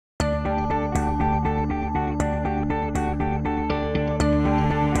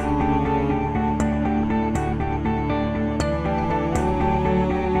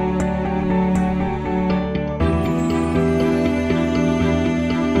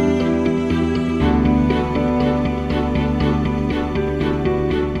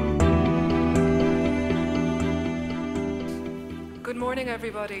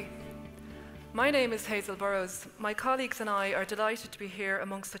My name is Hazel Burrows. My colleagues and I are delighted to be here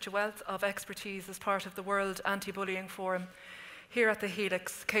amongst such a wealth of expertise as part of the World Anti-Bullying Forum here at the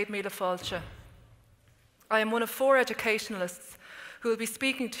Helix, Cape Mila Fáilte. I am one of 4 educationalists who will be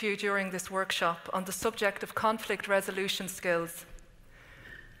speaking to you during this workshop on the subject of conflict resolution skills,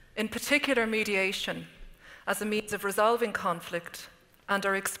 in particular mediation, as a means of resolving conflict, and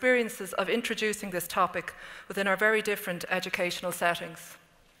our experiences of introducing this topic within our very different educational settings.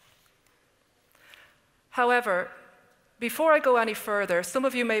 However, before I go any further, some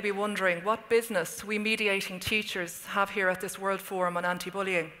of you may be wondering what business we mediating teachers have here at this World Forum on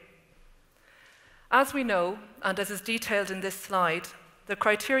Anti-Bullying. As we know, and as is detailed in this slide, the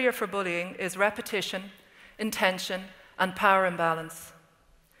criteria for bullying is repetition, intention, and power imbalance.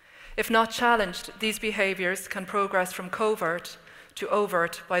 If not challenged, these behaviours can progress from covert to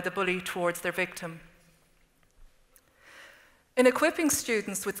overt by the bully towards their victim. In equipping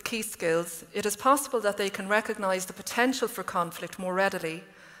students with key skills, it is possible that they can recognise the potential for conflict more readily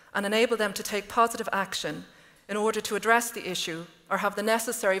and enable them to take positive action in order to address the issue or have the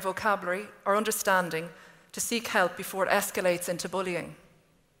necessary vocabulary or understanding to seek help before it escalates into bullying.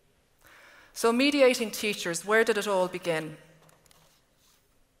 So, mediating teachers, where did it all begin?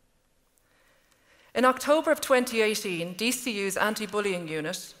 In October of 2018, DCU's anti-bullying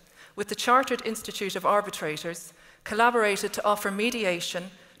unit, with the Chartered Institute of Arbitrators, collaborated to offer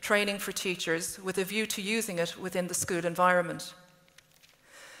mediation training for teachers with a view to using it within the school environment.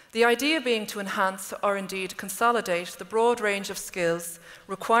 The idea being to enhance or indeed consolidate the broad range of skills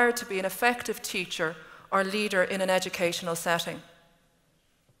required to be an effective teacher or leader in an educational setting.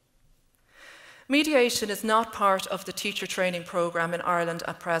 Mediation is not part of the teacher training programme in Ireland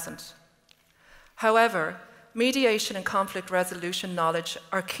at present. However, mediation and conflict resolution knowledge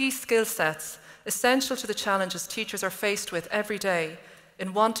are key skill sets essential to the challenges teachers are faced with every day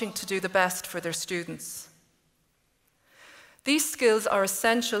in wanting to do the best for their students. These skills are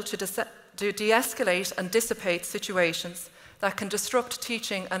essential to de-escalate and dissipate situations that can disrupt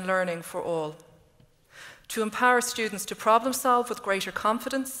teaching and learning for all, to empower students to problem solve with greater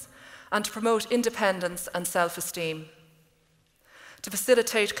confidence, and to promote independence and self-esteem, to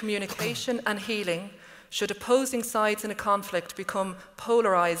facilitate communication and healing should opposing sides in a conflict become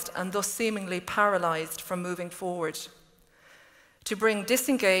polarised and thus seemingly paralysed from moving forward, to bring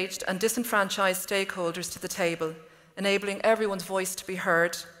disengaged and disenfranchised stakeholders to the table, enabling everyone's voice to be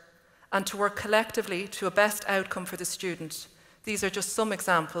heard, and to work collectively to a best outcome for the student. These are just some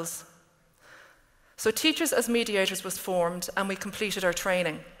examples. So Teachers as Mediators was formed and we completed our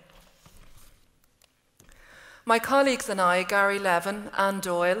training. My colleagues and I, Gary Levin, Anne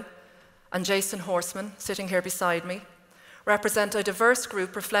Doyle, and Jason Horseman, sitting here beside me, represent a diverse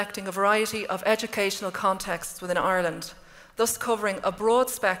group reflecting a variety of educational contexts within Ireland, thus covering a broad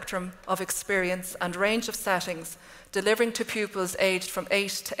spectrum of experience and range of settings, delivering to pupils aged from 8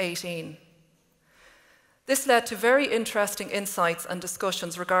 to 18. This led to very interesting insights and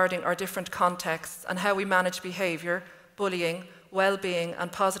discussions regarding our different contexts and how we manage behaviour, bullying, well-being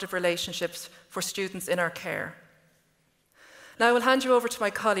and positive relationships for students in our care. Now I will hand you over to my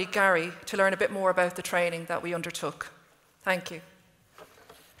colleague Gary to learn a bit more about the training that we undertook. Thank you.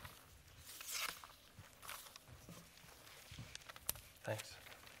 Thanks.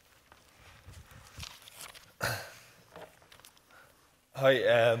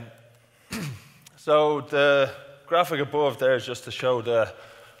 Hi. So the graphic above there is just to show the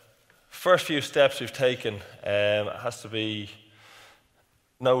first few steps we've taken. It has to be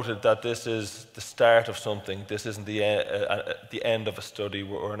noted that this is the start of something. This isn't the end of a study.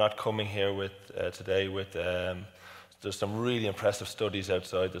 We're not coming here with today with there's some really impressive studies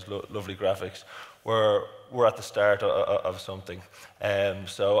outside. There's lovely graphics. We're at the start of something.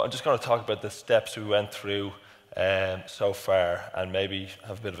 So I'm just going to talk about the steps we went through so far, and maybe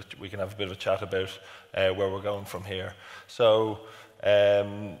we can have a bit of a chat about where we're going from here. So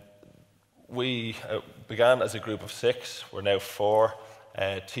we began as a group of 6. We're now 4.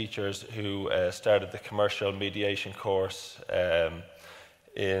 Teachers who started the commercial mediation course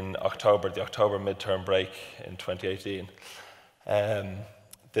in October, the October midterm break in 2018.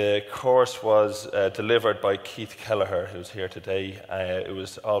 The course was delivered by Keith Kelleher, who's here today. It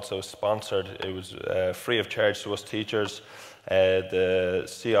was also sponsored. It was free of charge to us teachers. The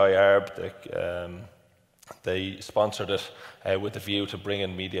CIARB, they sponsored it with a view to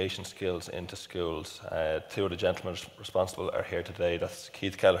bringing mediation skills into schools. 2 of the gentlemen responsible are here today. That's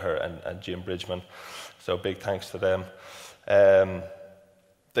Keith Kelleher and Jim Bridgman. So big thanks to them.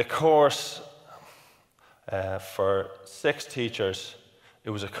 The course for 6 teachers, it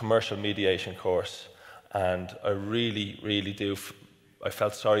was a commercial mediation course, and I really do I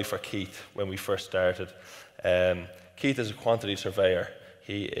felt sorry for Keith when we first started. Keith is a quantity surveyor.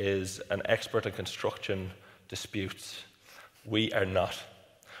 He is an expert in construction disputes. We are not.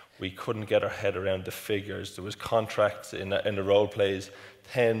 We couldn't get our head around the figures. There was contracts in the role plays,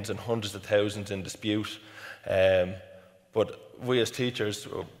 tens and hundreds of thousands in dispute. But we as teachers,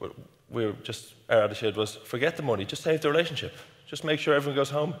 our attitude was, forget the money, just save the relationship. Just make sure everyone goes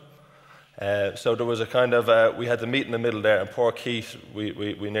home. So there was a kind of, we had to meet in the middle there, and poor Keith,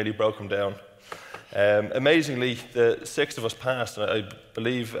 we nearly broke him down. Amazingly, the 6 of us passed, and I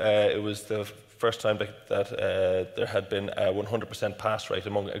believe it was the first time that there had been a 100% pass rate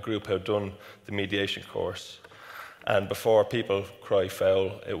among a group who had done the mediation course. And before people cry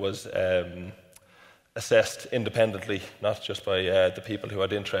foul, it was assessed independently, not just by the people who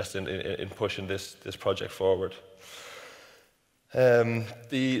had interest in pushing this project forward. When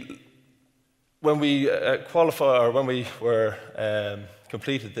we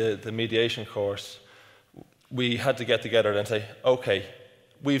completed the mediation course, we had to get together and say, okay,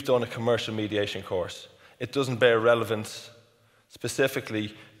 we've done a commercial mediation course. It doesn't bear relevance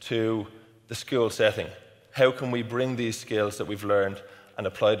specifically to the school setting. How can we bring these skills that we've learned and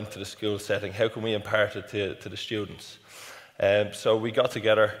apply them to the school setting? How can we impart it to the students? So we got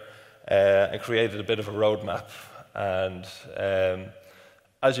together and created a bit of a roadmap. And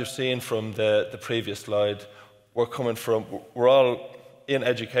as you've seen from the previous slide, we're all in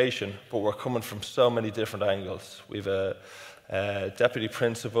education, but we're coming from so many different angles. We've a deputy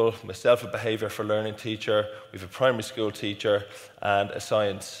principal, myself a behaviour for learning teacher, we've a primary school teacher and a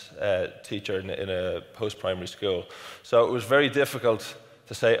science teacher in a post-primary school. So it was very difficult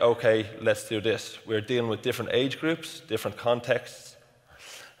to say, okay, let's do this. We're dealing with different age groups, different contexts.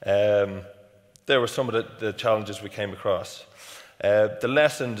 There were some of the challenges we came across. The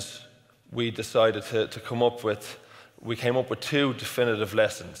lessons we decided to come up with, we came up with 2 definitive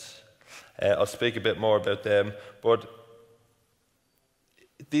lessons. I'll speak a bit more about them, but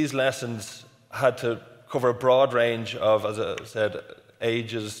these lessons had to cover a broad range of, as I said,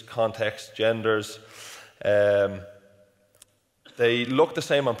 ages, contexts, genders. They look the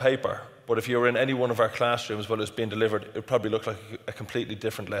same on paper, but if you were in any one of our classrooms while it was being delivered, it would probably look like a completely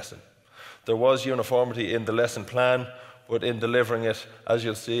different lesson. There was uniformity in the lesson plan, but in delivering it, as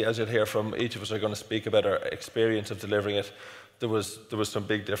you'll hear from each of us are going to speak about our experience of delivering it, there was some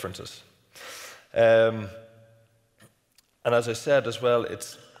big differences. And as I said as well,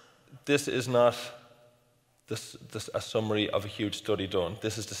 this is not a summary of a huge study done.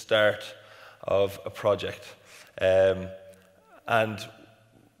 This is the start of a project. And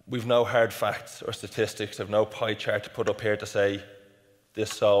we've no hard facts or statistics, we've no pie chart to put up here to say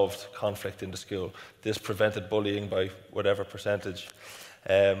this solved conflict in the school, this prevented bullying by whatever percentage.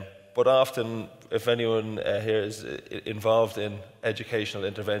 But often, if anyone here is involved in educational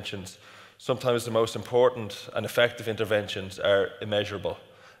interventions, sometimes the most important and effective interventions are immeasurable.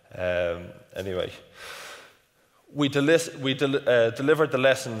 Anyway, we delivered the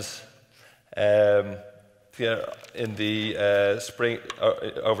lessons in the spring,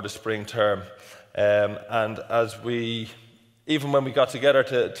 over the spring term, and even when we got together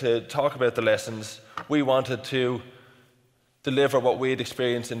to talk about the lessons, we wanted to deliver what we had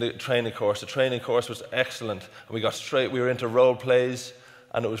experienced in the training course. The training course was excellent, and we were into role plays,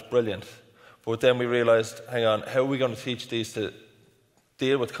 and it was brilliant. But then we realised, hang on, how are we going to teach these to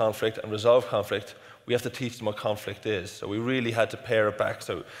deal with conflict and resolve conflict? We have to teach them what conflict is. So we really had to pare it back.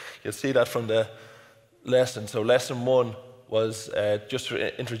 So you'll see that from the lesson. So lesson 1 was just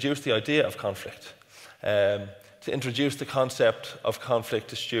to introduce the idea of conflict, to introduce the concept of conflict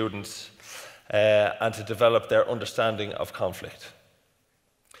to students, and to develop their understanding of conflict.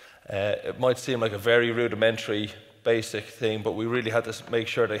 It might seem like a very rudimentary, basic thing, but we really had to make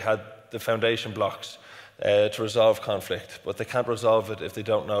sure they had the foundation blocks to resolve conflict, but they can't resolve it if they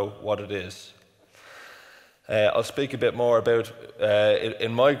don't know what it is. I'll speak a bit more about,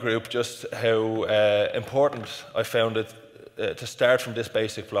 in my group, just how important I found it to start from this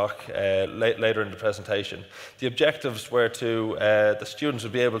basic block later in the presentation. The objectives were the students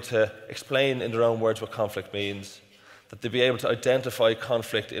would be able to explain in their own words what conflict means, that they'd be able to identify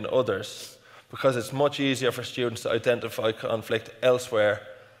conflict in others, because it's much easier for students to identify conflict elsewhere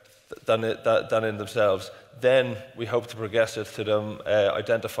than in themselves. Then we hope to progress it to them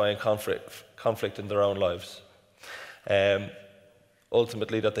identifying conflict in their own lives.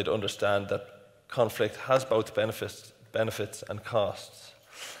 Ultimately, that they'd understand that conflict has both benefits and costs.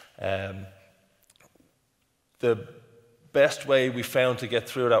 The best way we found to get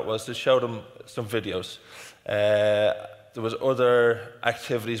through that was to show them some videos. There was other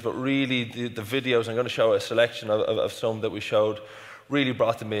activities, but really the videos, I'm going to show a selection of some that we showed, really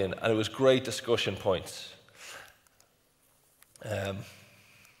brought them in, and it was great discussion points.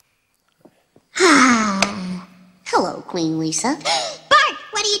 Hello, Queen Lisa. Bart,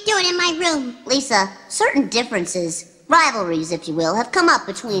 what are you doing in my room? Lisa, certain differences, rivalries, if you will, have come up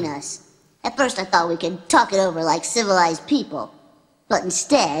between us. At first I thought we could talk it over like civilized people. But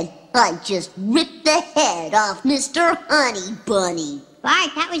instead, I just ripped the head off Mr. Honey Bunny.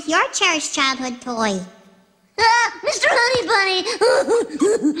 Bart, that was your cherished childhood toy. Ah, Mr. Honey Bunny!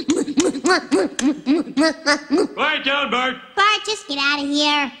 Quiet down, Bart. Bart, just get out of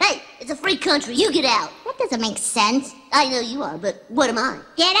here. Hey, it's a free country, you get out. That doesn't make sense. I know you are, but what am I?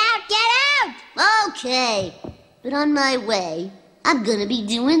 Get out, get out! Okay, but on my way, I'm gonna be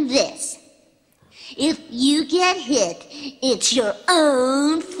doing this. If you get hit, it's your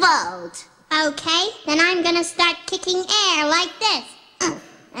own fault. Okay, then I'm gonna start kicking air like this.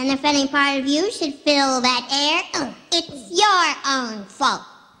 And if any part of you should feel that air, it's your own fault.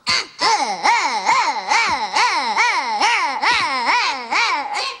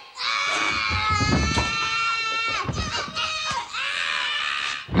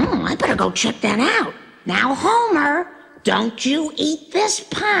 I better go check that out. Now, Homer, don't you eat this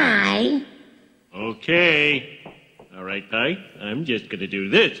pie. Okay. All right, Pie. I'm just going to do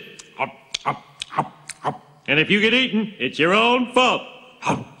this. Hop, hop, hop, hop. And if you get eaten, it's your own fault.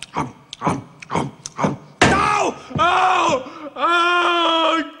 Hop, hop, hop, hop, hop. No! Oh!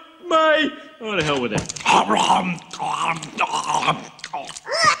 Oh! My... Oh, the hell with that.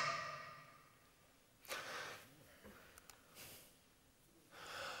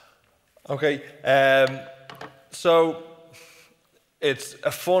 Okay, so it's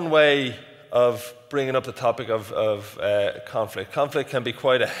a fun way of bringing up the topic of conflict. Conflict can be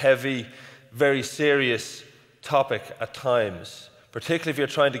quite a heavy, very serious topic at times, particularly if you're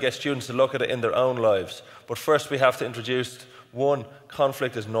trying to get students to look at it in their own lives. But first we have to introduce, one,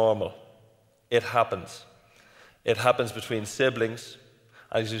 conflict is normal. It happens. It happens between siblings.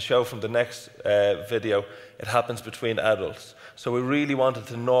 As you show from the next video, it happens between adults. So we really wanted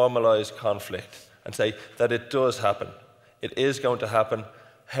to normalize conflict and say that it does happen. It is going to happen.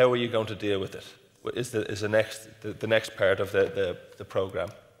 How are you going to deal with it? Is the next part of the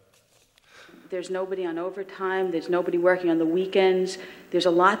program. There's nobody on overtime. There's nobody working on the weekends. There's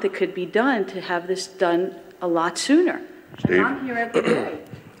a lot that could be done to have this done a lot sooner. Steve? And I'm here every day.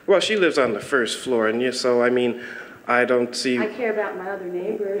 Well, she lives on the first floor, and so, I mean, I don't see... I care about my other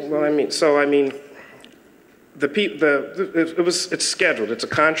neighbors. Well, it's scheduled. It's a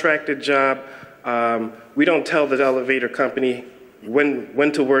contracted job. We don't tell the elevator company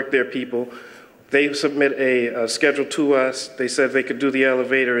when to work their people. They submit a schedule to us. They said they could do the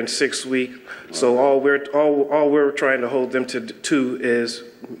elevator in 6 weeks. So all we're trying to hold them to is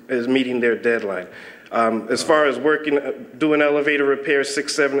meeting their deadline. As far as doing elevator repairs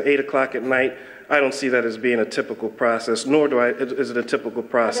 6, 7, 8 o'clock at night, I don't see that as being a typical process, nor is it a typical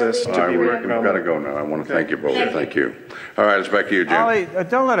process to be working on. We've got to go now. I want to thank you both. Thank you. All right, it's back to you, Jim. Ollie,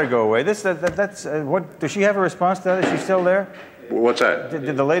 don't let her go away. That's what. Does she have a response to that? Is she still there? What's that?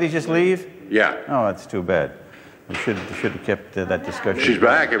 Did the lady just leave? Yeah. Oh, that's too bad. We should have kept that discussion. She's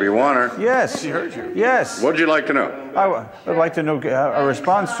back if you want her. Yes. She heard you. Yes. What'd you like to know? I would like to know a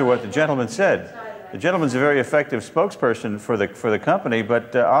response to what the gentleman said. The gentleman's a very effective spokesperson for the company,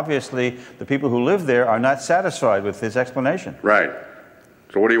 but obviously the people who live there are not satisfied with his explanation. Right.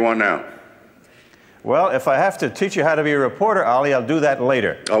 So what do you want now? Well, if I have to teach you how to be a reporter, Ollie, I'll do that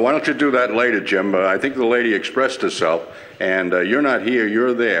later. Oh, why don't you do that later, Jim? I think the lady expressed herself, and you're not here,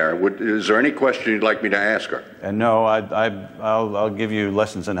 you're there. Is there any question you'd like me to ask her? No, I'll give you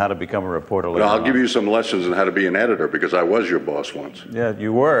lessons on how to become a reporter later. Well, I'll give you some lessons on how to be an editor, because I was your boss once. Yeah,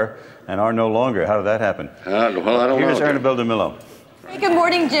 you were, and are no longer. How did that happen? Well, I don't know. Here's Ernabel DeMillo. Hey, good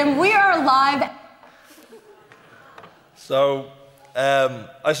morning, Jim. We are live. So,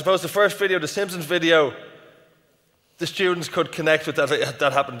 I suppose the first video, the Simpsons video, the students could connect with that.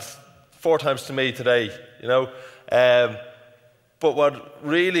 That happened 4 times to me today, you know. But what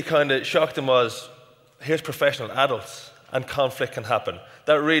really kind of shocked them was, here's professional adults, and conflict can happen.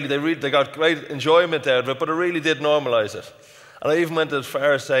 They got great enjoyment out of it, but it really did normalise it. And I even went as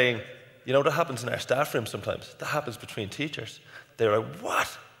far as saying, you know, that happens in our staff room sometimes. That happens between teachers. They're like,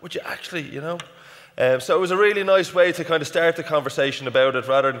 what? Would you actually, you know? So it was a really nice way to kind of start the conversation about it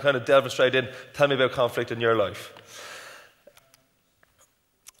rather than kind of delving straight in, tell me about conflict in your life.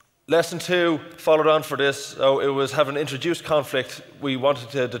 Lesson 2 followed on for this. So it was having introduced conflict. We wanted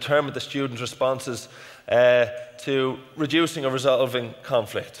to determine the students' responses to reducing or resolving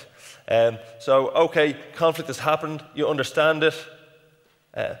conflict. Okay, conflict has happened. You understand it.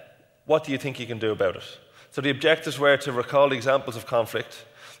 What do you think you can do about it? So the objectives were to recall examples of conflict,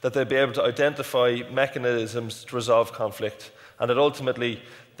 that they'd be able to identify mechanisms to resolve conflict, and that ultimately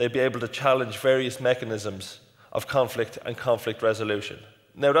they'd be able to challenge various mechanisms of conflict and conflict resolution.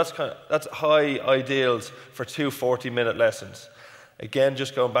 Now that's high ideals for 2 40-minute lessons. Again,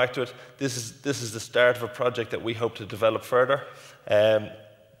 just going back to it, this is the start of a project that we hope to develop further,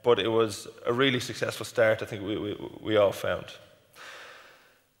 but it was a really successful start, I think we all found.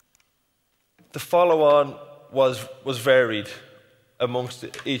 The follow-on was varied amongst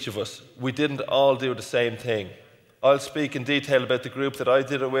each of us. We didn't all do the same thing. I'll speak in detail about the group that I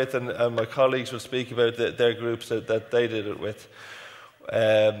did it with, and my colleagues will speak about their groups that they did it with.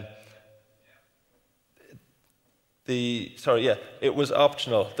 It was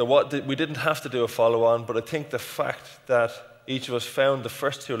optional. We didn't have to do a follow-on, but I think the fact that each of us found the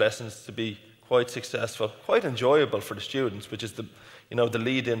first 2 lessons to be quite successful, quite enjoyable for the students, which is the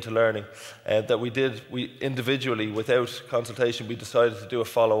lead into learning, that we individually, without consultation, we decided to do a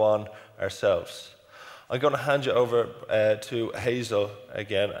follow-on ourselves. I'm going to hand you over to Hazel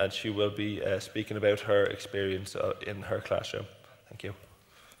again, and she will be speaking about her experience in her classroom. Thank you.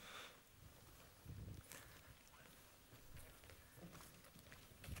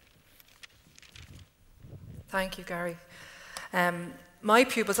 Thank you, Gary. My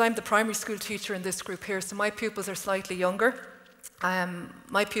pupils, I'm the primary school teacher in this group here, so my pupils are slightly younger.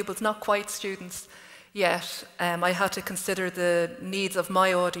 My pupils, not quite students yet. I had to consider the needs of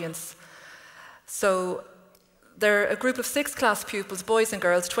my audience. So they're a group of 6 class pupils, boys and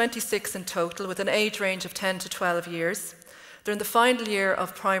girls, 26 in total, with an age range of 10 to 12 years. They're in the final year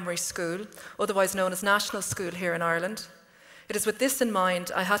of primary school, otherwise known as national school here in Ireland. It is with this in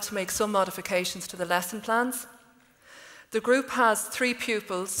mind I had to make some modifications to the lesson plans. The group has 3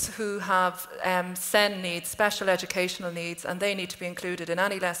 pupils who have SEN needs, special educational needs, and they need to be included in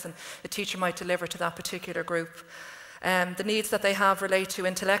any lesson the teacher might deliver to that particular group. The needs that they have relate to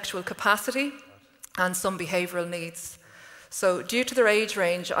intellectual capacity and some behavioural needs. So due to their age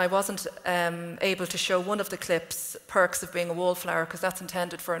range, I wasn't able to show one of the clips, Perks of Being a Wallflower, because that's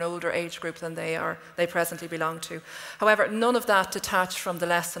intended for an older age group than they presently belong to. However, none of that detached from the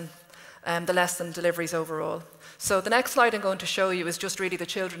lesson deliveries overall. So the next slide I'm going to show you is just really the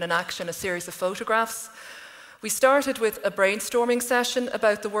children in action, a series of photographs. We started with a brainstorming session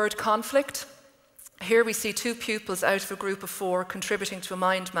about the word conflict. Here we see 2 pupils out of a group of 4 contributing to a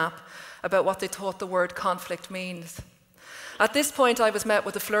mind map about what they thought the word conflict means. At this point, I was met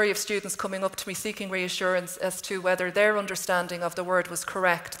with a flurry of students coming up to me seeking reassurance as to whether their understanding of the word was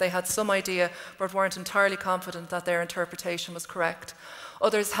correct. They had some idea, but weren't entirely confident that their interpretation was correct.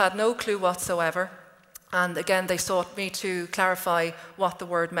 Others had no clue whatsoever, and again, they sought me to clarify what the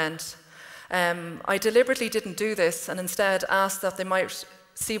word meant. I deliberately didn't do this, and instead asked that they might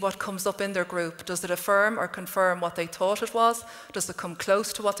see what comes up in their group. Does it affirm or confirm what they thought it was? Does it come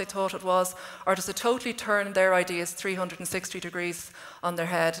close to what they thought it was? Or does it totally turn their ideas 360 degrees on their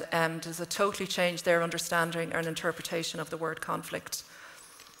head? Does it totally change their understanding and interpretation of the word conflict?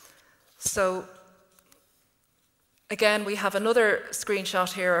 So, again, we have another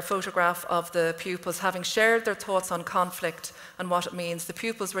screenshot here, a photograph of the pupils having shared their thoughts on conflict and what it means. The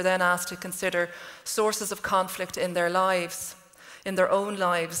pupils were then asked to consider sources of conflict in their lives, in their own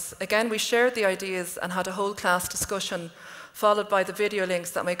lives. Again, we shared the ideas and had a whole class discussion, followed by the video links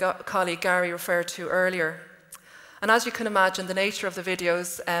that my colleague Gary referred to earlier. And as you can imagine, the nature of the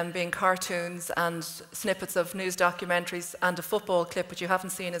videos being cartoons and snippets of news documentaries and a football clip which you haven't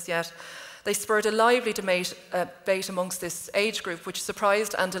seen as yet, they spurred a lively debate amongst this age group, which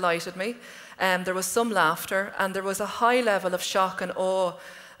surprised and delighted me. There was some laughter, and there was a high level of shock and awe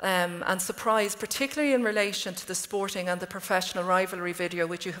and surprise, particularly in relation to the sporting and the professional rivalry video,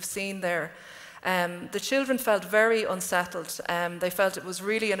 which you have seen there. The children felt very unsettled. They felt it was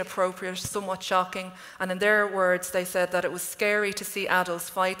really inappropriate, somewhat shocking, and in their words, they said that it was scary to see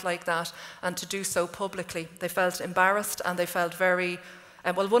adults fight like that and to do so publicly. They felt embarrassed, and they felt very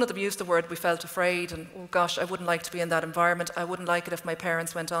well, one of them used the word, we felt afraid, and oh gosh, I wouldn't like to be in that environment. I wouldn't like it if my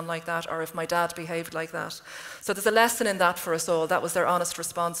parents went on like that, or if my dad behaved like that. So there's a lesson in that for us all. That was their honest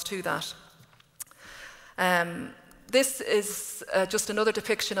response to that. This is just another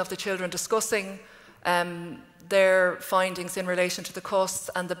depiction of the children discussing their findings in relation to the costs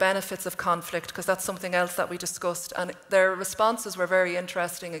and the benefits of conflict, because that's something else that we discussed, and their responses were very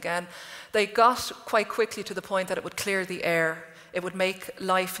interesting again. They got quite quickly to the point that it would clear the air. It would make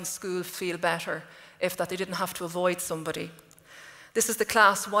life in school feel better if that they didn't have to avoid somebody. This is the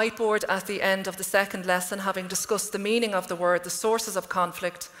class whiteboard at the end of the second lesson, having discussed the meaning of the word, the sources of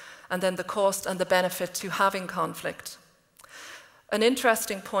conflict, and then the cost and the benefit to having conflict. An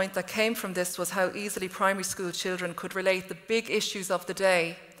interesting point that came from this was how easily primary school children could relate the big issues of the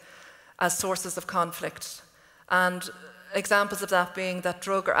day as sources of conflict. And examples of that being that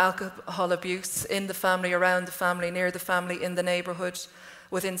drug or alcohol abuse in the family, around the family, near the family, in the neighbourhood,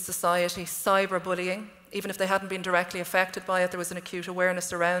 within society, cyberbullying. Even if they hadn't been directly affected by it, there was an acute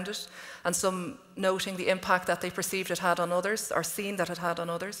awareness around it, and some noting the impact that they perceived it had on others, or seen that it had on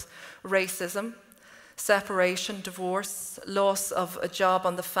others. Racism, separation, divorce, loss of a job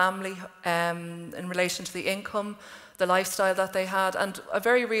on the family in relation to the income, the lifestyle that they had, and a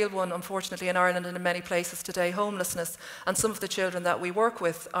very real one, unfortunately, in Ireland and in many places today, homelessness. And some of the children that we work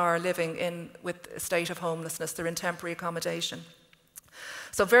with are living with a state of homelessness. They're in temporary accommodation.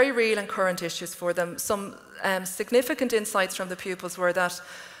 So very real and current issues for them. Some significant insights from the pupils were that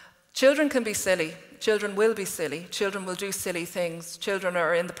children can be silly, children will be silly, children will do silly things, children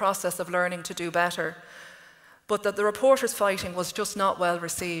are in the process of learning to do better, but that the reporters' fighting was just not well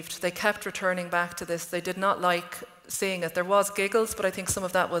received. They kept returning back to this. They did not like seeing it. There was giggles, but I think some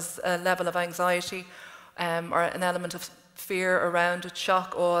of that was a level of anxiety or an element of fear around it,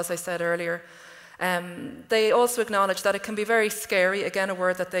 shock, awe, as I said earlier. They also acknowledge that it can be very scary, again a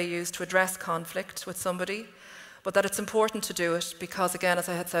word that they use to address conflict with somebody, but that it's important to do it because, again, as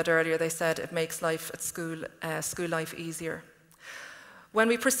I had said earlier, they said it makes life at school life easier. When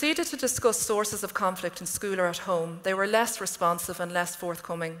we proceeded to discuss sources of conflict in school or at home, they were less responsive and less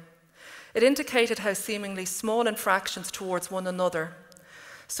forthcoming. It indicated how seemingly small infractions towards one another,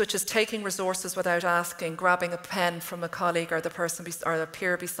 such as taking resources without asking, grabbing a pen from a colleague or the person or a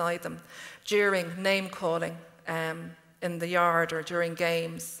peer beside them, jeering, name-calling in the yard or during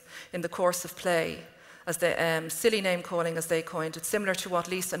games, in the course of play, as the silly name-calling, as they coined it, similar to what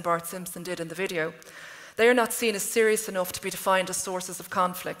Lisa and Bart Simpson did in the video. They are not seen as serious enough to be defined as sources of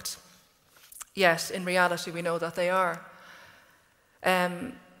conflict. Yet, in reality, we know that they are.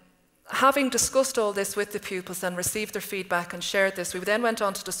 Having discussed all this with the pupils and received their feedback and shared this, we then went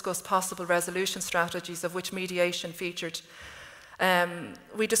on to discuss possible resolution strategies, of which mediation featured.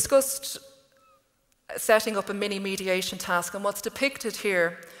 We discussed setting up a mini mediation task, and what's depicted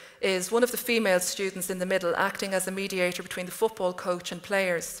here is one of the female students in the middle acting as a mediator between the football coach and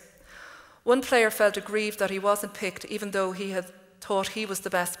players. One player felt aggrieved that he wasn't picked, even though he had thought he was the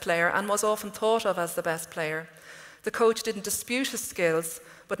best player and was often thought of as the best player. The coach didn't dispute his skills,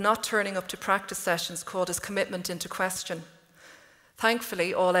 but not turning up to practice sessions called his commitment into question.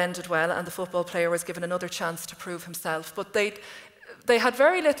 Thankfully, all ended well, and the football player was given another chance to prove himself. But they had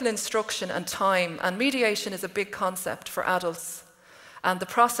very little instruction and time, and mediation is a big concept for adults. And the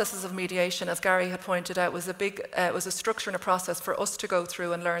processes of mediation, as Gary had pointed out, was a structure and a process for us to go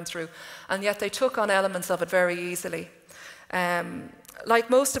through and learn through. And yet they took on elements of it very easily. Like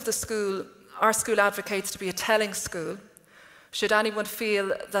most of the school, our school advocates to be a telling school. Should anyone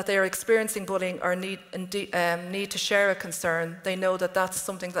feel that they are experiencing bullying or need to share a concern, they know that that's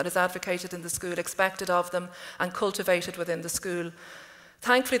something that is advocated in the school, expected of them, and cultivated within the school.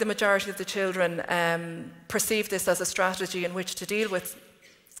 Thankfully, the majority of the children perceive this as a strategy in which to deal with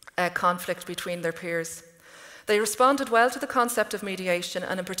conflict between their peers. They responded well to the concept of mediation,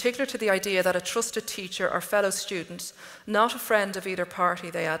 and in particular to the idea that a trusted teacher or fellow student, not a friend of either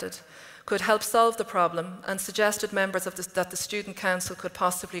party, they added, could help solve the problem, and suggested members of that the Student Council could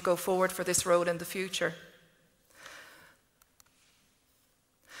possibly go forward for this role in the future.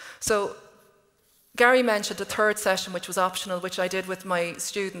 So, Gary mentioned the third session, which was optional, which I did with my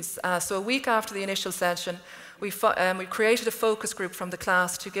students. So a week after the initial session, we created a focus group from the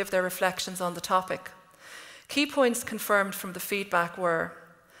class to give their reflections on the topic. Key points confirmed from the feedback were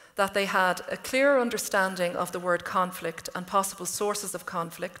that they had a clearer understanding of the word conflict and possible sources of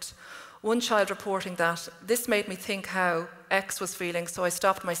conflict. One child reporting that, "This made me think how X was feeling, so I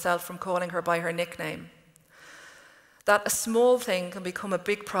stopped myself from calling her by her nickname." That a small thing can become a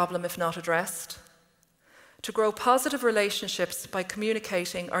big problem if not addressed. To grow positive relationships by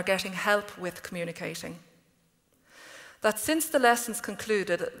communicating or getting help with communicating. That since the lessons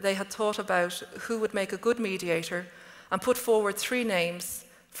concluded, they had thought about who would make a good mediator and put forward 3 names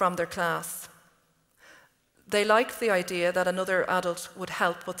from their class. They liked the idea that another adult would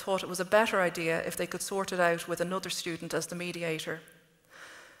help, but thought it was a better idea if they could sort it out with another student as the mediator.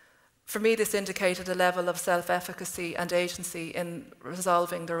 For me, this indicated a level of self-efficacy and agency in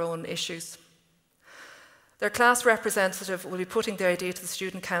resolving their own issues. Their class representative will be putting the idea to the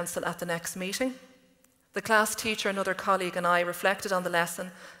Student Council at the next meeting. The class teacher, another colleague, and I reflected on the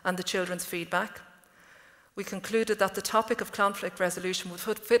lesson and the children's feedback. We concluded that the topic of conflict resolution would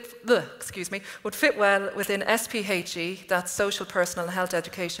fit well within SPHE, that's Social, Personal and Health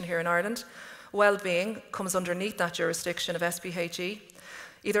Education here in Ireland, well-being comes underneath that jurisdiction of SPHE,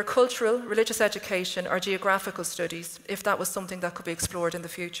 either cultural, religious education or geographical studies, if that was something that could be explored in the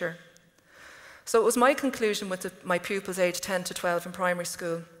future. So it was my conclusion with my pupils aged 10 to 12 in primary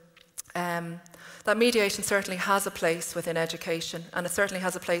school that mediation certainly has a place within education, and it certainly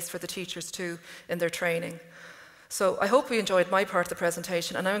has a place for the teachers too in their training. So I hope you enjoyed my part of the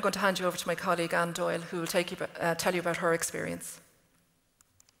presentation, and now I'm going to hand you over to my colleague Anne Doyle, who will tell you about her experience.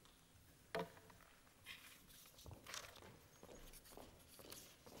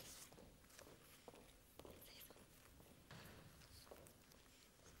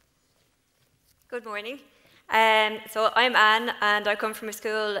 Good morning. So I'm Anne, and I come from a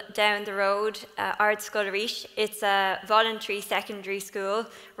school down the road, Ard Scoilrís. It's a voluntary secondary school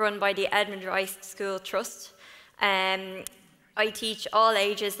run by the Edmund Rice School Trust. I teach all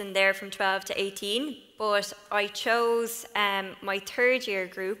ages in there from 12 to 18, but I chose my third year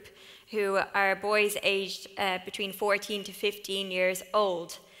group, who are boys aged between 14 to 15 years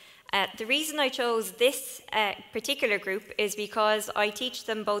old. The reason I chose this particular group is because I teach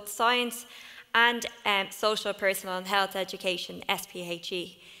them both science and social, personal and health education,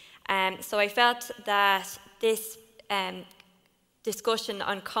 SPHE. So I felt that this discussion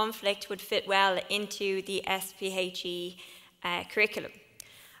on conflict would fit well into the SPHE curriculum.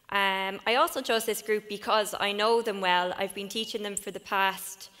 I also chose this group because I know them well. I've been teaching them for the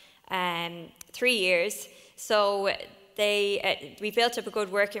past 3 years. So we built up a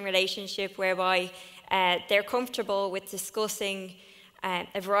good working relationship whereby they're comfortable with discussing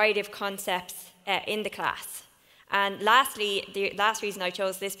a variety of concepts in the class. And lastly, the last reason I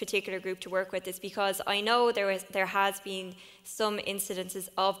chose this particular group to work with is because I know there has been some incidences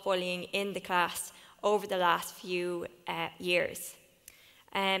of bullying in the class over the last few years.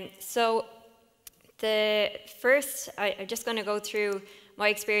 So the first, I'm just going to go through my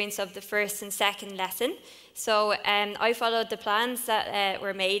experience of the first and second lesson. So I followed the plans that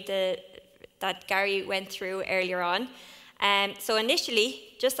were made that Gary went through earlier on. So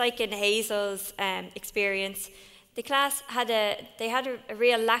initially, just like in Hazel's experience, the class had a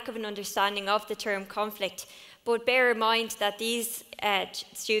real lack of an understanding of the term conflict. But bear in mind that these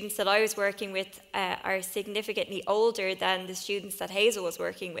students that I was working with are significantly older than the students that Hazel was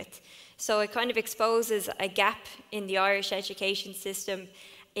working with. So it kind of exposes a gap in the Irish education system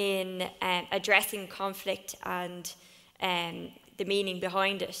in addressing conflict and the meaning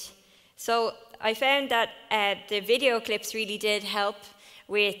behind it. So I found that the video clips really did help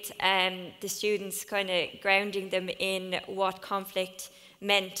with the students kind of grounding them in what conflict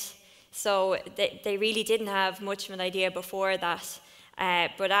meant. So they really didn't have much of an idea before that.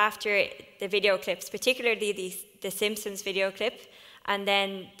 But after the video clips, particularly the Simpsons video clip, and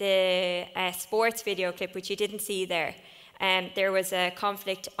then the sports video clip, which you didn't see there, there was a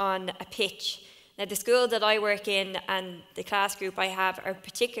conflict on a pitch. Now, the school that I work in and the class group I have are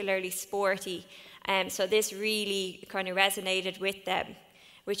particularly sporty, so this really kind of resonated with them,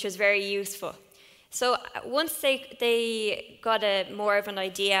 which was very useful. So once they got more of an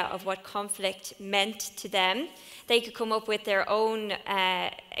idea of what conflict meant to them, they could come up with their own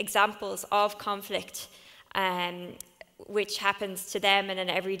examples of conflict, which happens to them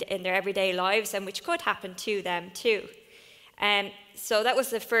in their everyday lives and which could happen to them too. So that was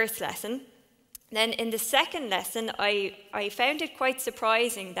the first lesson. Then in the second lesson, I found it quite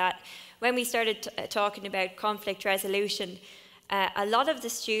surprising that when we started talking about conflict resolution, a lot of the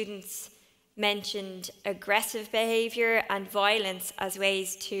students mentioned aggressive behaviour and violence as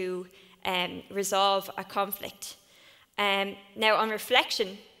ways to resolve a conflict. Now, on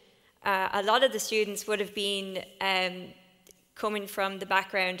reflection, a lot of the students would have been coming from the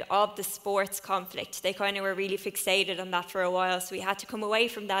background of the sports conflict. They kind of were really fixated on that for a while, so we had to come away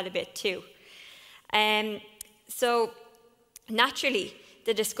from that a bit too. So naturally,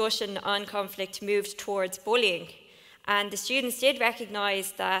 the discussion on conflict moved towards bullying. And the students did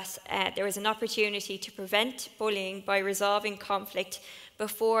recognise that there was an opportunity to prevent bullying by resolving conflict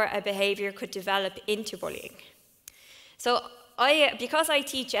before a behaviour could develop into bullying. So because I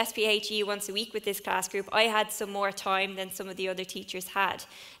teach SPHE once a week with this class group, I had some more time than some of the other teachers had.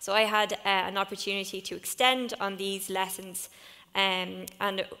 So I had an opportunity to extend on these lessons, and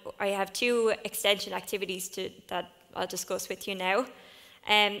I have 2 extension activities that I'll discuss with you now.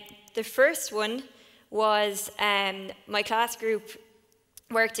 The first one was my class group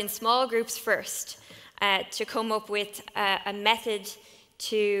worked in small groups first to come up with a method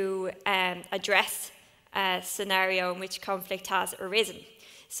to address a scenario in which conflict has arisen.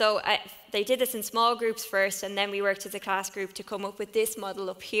 So they did this in small groups first, and then we worked as a class group to come up with this model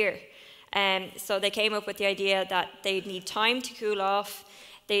up here. So they came up with the idea that they'd need time to cool off,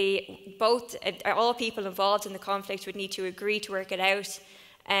 all people involved in the conflict would need to agree to work it out.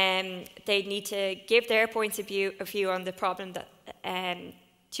 They'd need to give their points of view on the problem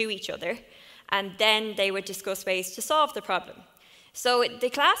to each other, and then they would discuss ways to solve the problem. So the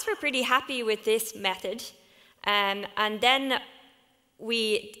class were pretty happy with this method, and then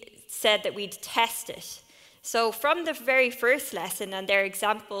we said that we'd test it. So from the very first lesson and their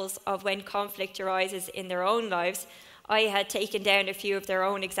examples of when conflict arises in their own lives, I had taken down a few of their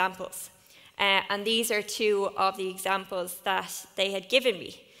own examples. And these are two of the examples that they had given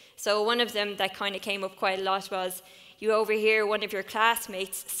me. So one of them that kind of came up quite a lot was, you overhear one of your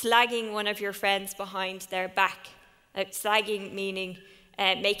classmates slagging one of your friends behind their back. Slagging meaning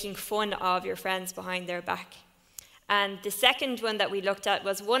making fun of your friends behind their back. And the second one that we looked at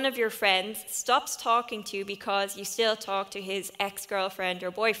was, one of your friends stops talking to you because you still talk to his ex-girlfriend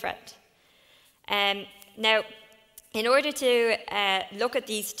or boyfriend. Now, in order to look at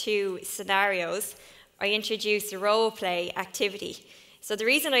these two scenarios, I introduced a role play activity. So the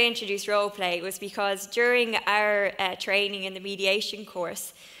reason I introduced role play was because during our training in the mediation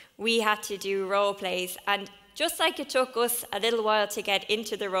course, we had to do role plays, and just like it took us a little while to get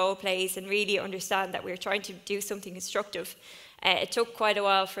into the role plays and really understand that we were trying to do something constructive, it took quite a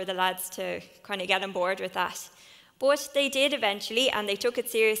while for the lads to kind of get on board with that. But they did eventually, and they took it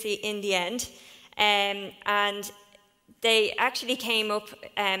seriously in the end. And they actually came up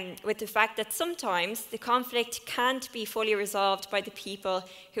with the fact that sometimes the conflict can't be fully resolved by the people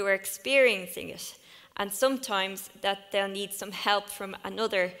who are experiencing it, and sometimes that they'll need some help from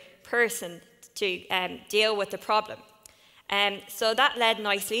another person to deal with the problem. So that led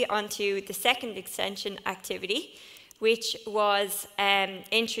nicely onto the second extension activity, which was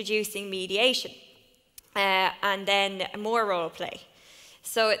introducing mediation, and then more role play.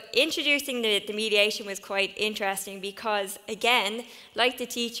 So introducing the mediation was quite interesting because, again, like the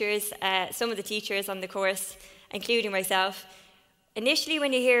teachers, some of the teachers on the course, including myself, initially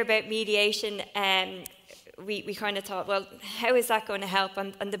when you hear about mediation, we kind of thought, well, how is that going to help?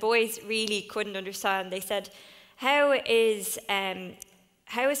 And the boys really couldn't understand. They said, how is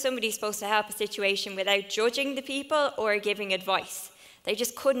somebody supposed to help a situation without judging the people or giving advice? They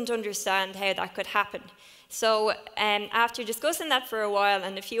just couldn't understand how that could happen. So after discussing that for a while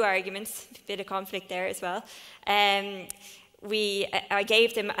and a few arguments, a bit of conflict there as well, I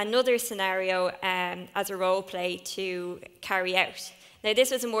gave them another scenario as a role play to carry out. Now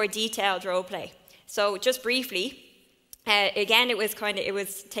this was a more detailed role play. So just briefly, again, it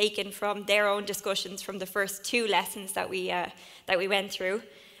was taken from their own discussions from the first two lessons that we went through.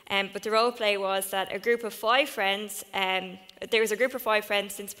 But the role play was that a group of 5 friends, there was a group of 5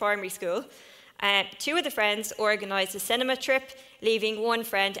 friends since primary school. 2 of the friends organised a cinema trip, leaving one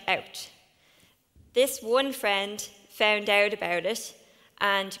friend out. This one friend found out about it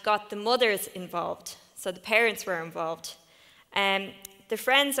and got the mothers involved, so the parents were involved. The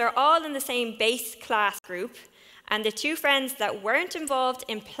friends are all in the same base class group, and the 2 friends that weren't involved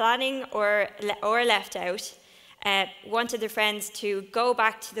in planning or left out wanted the friends to go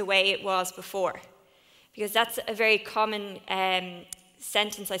back to the way it was before. Because that's a very common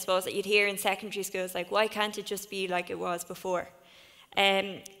sentence, I suppose, that you'd hear in secondary schools, like, why can't it just be like it was before?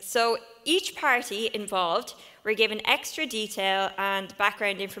 So each party involved were given extra detail and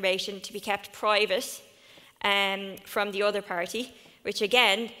background information to be kept private from the other party, which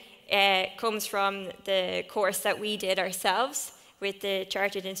again comes from the course that we did ourselves with the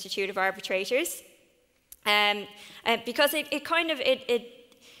Chartered Institute of Arbitrators, because it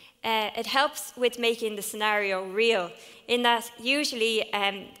helps with making the scenario real, in that usually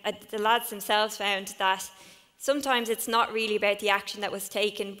the lads themselves found that sometimes it's not really about the action that was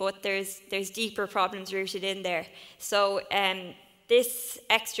taken, but there's deeper problems rooted in there. So this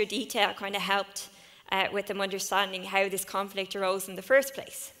extra detail kind of helped with them understanding how this conflict arose in the first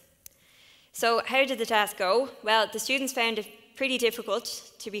place. So how did the task go? Well, the students found it pretty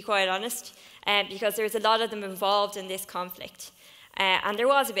difficult, to be quite honest, because there was a lot of them involved in this conflict. And there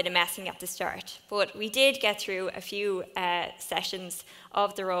was a bit of messing at the start, but we did get through a few sessions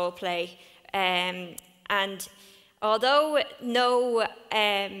of the role play. And although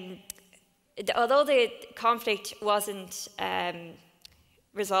the conflict wasn't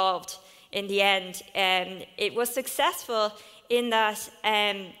resolved in the end, it was successful in that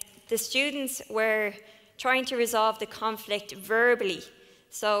the students were trying to resolve the conflict verbally.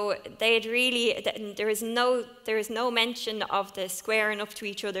 So they had really, there is no mention of the squaring up to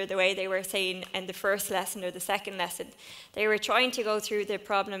each other the way they were saying in the first lesson or the second lesson. They were trying to go through the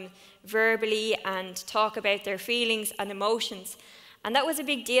problem verbally and talk about their feelings and emotions. And that was a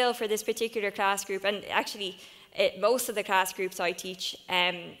big deal for this particular class group. And actually, most of the class groups I teach,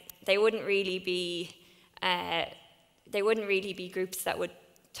 they wouldn't really be groups that would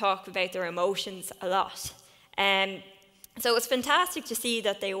talk about their emotions a lot. So it was fantastic to see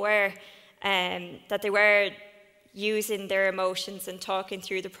that they were using their emotions and talking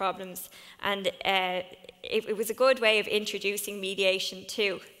through the problems, and it was a good way of introducing mediation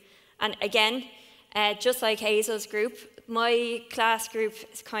too. And again, just like Hazel's group, my class group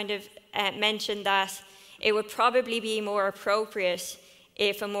kind of mentioned that it would probably be more appropriate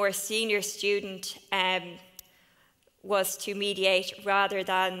if a more senior student was to mediate rather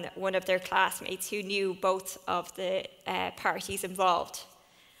than one of their classmates who knew both of the parties involved.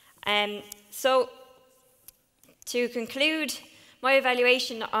 So to conclude my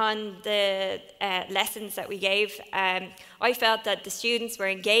evaluation on the lessons that we gave, I felt that the students were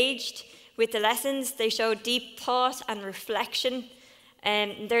engaged with the lessons. They showed deep thought and reflection.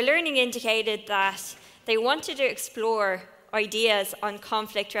 Their learning indicated that they wanted to explore ideas on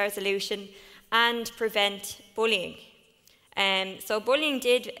conflict resolution and prevent bullying. So bullying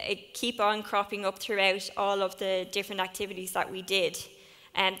did keep on cropping up throughout all of the different activities that we did.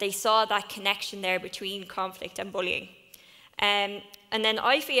 They saw that connection there between conflict and bullying. And then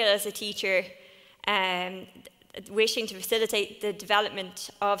I feel as a teacher, wishing to facilitate the development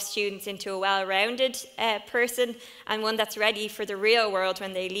of students into a well-rounded person and one that's ready for the real world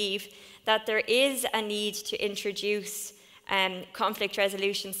when they leave, that there is a need to introduce conflict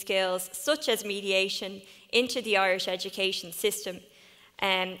resolution skills such as mediation into the Irish education system,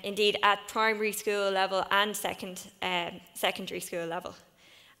 indeed at primary school level and secondary school level.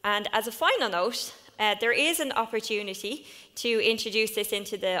 And as a final note, there is an opportunity to introduce this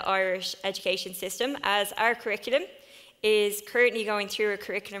into the Irish education system, as our curriculum is currently going through a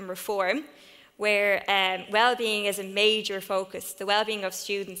curriculum reform where well-being is a major focus. The well-being of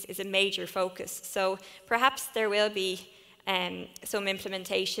students is a major focus. So perhaps there will be some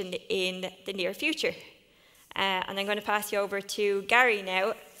implementation in the near future. And I'm going to pass you over to Gary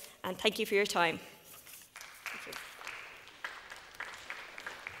now, and thank you for your time.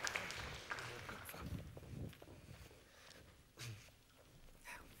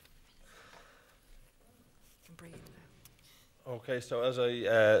 Okay, so as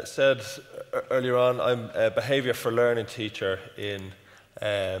I said earlier on, I'm a behaviour for learning teacher in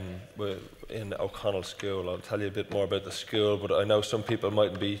O'Connell School. I'll tell you a bit more about the school, but I know some people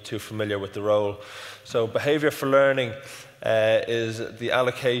mightn't be too familiar with the role. So behaviour for learning is the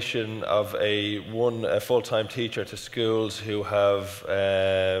allocation of one full-time teacher to schools who have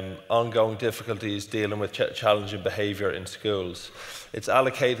ongoing difficulties dealing with challenging behaviour in schools. It's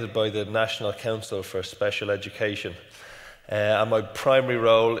allocated by the National Council for Special Education. And my primary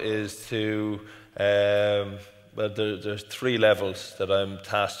role is to, well, there's 3 levels that I'm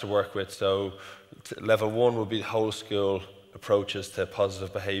tasked to work with. So level 1 would be whole school approaches to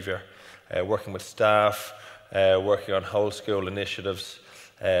positive behaviour, working with staff, working on whole school initiatives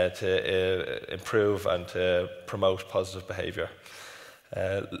to improve and to promote positive behaviour.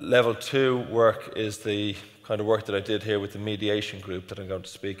 Level 2 work is the kind of work that I did here with the mediation group that I'm going to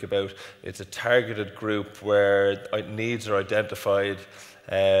speak about. It's a targeted group where needs are identified,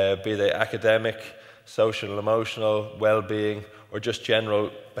 be they academic, social and emotional, well-being, or just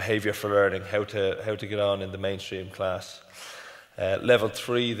general behaviour for learning, how to get on in the mainstream class. Level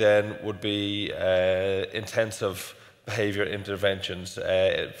 3 then would be intensive behaviour interventions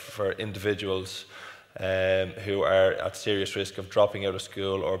for individuals who are at serious risk of dropping out of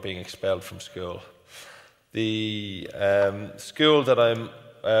school or being expelled from school. The school that I'm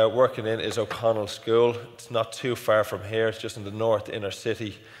working in is O'Connell School. It's not too far from here. It's just in the north inner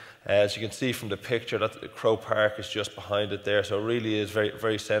city. As you can see from the picture, that Crow Park is just behind it there, so it really is very,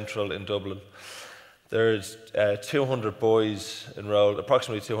 very central in Dublin. There's 200 boys enrolled,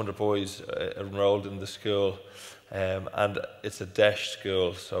 approximately 200 boys enrolled in the school, and it's a DESH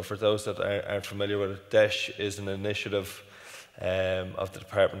school. So for those that aren't familiar with it, DESH is an initiative of the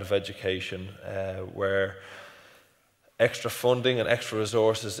Department of Education where extra funding and extra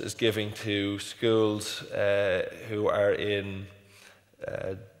resources is given to schools who are in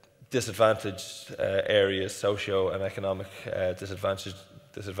disadvantaged areas, socio and economic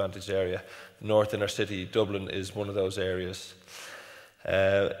disadvantaged area. North inner city Dublin is one of those areas.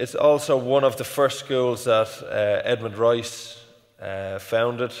 It's also one of the first schools that Edmund Rice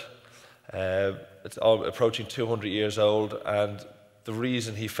founded. It's approaching 200 years old, and the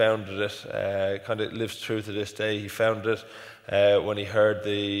reason he founded it kind of lives true to this day. He founded it when he heard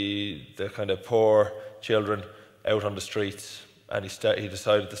the kind of poor children out on the streets, and he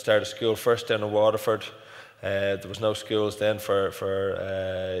decided to start a school first down in Waterford, There was no schools then for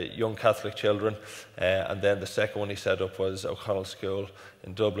young Catholic children, and then the second one he set up was O'Connell School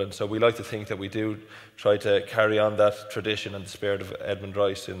in Dublin. So we like to think that we do try to carry on that tradition and the spirit of Edmund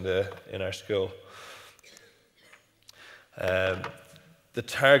Rice in our school. The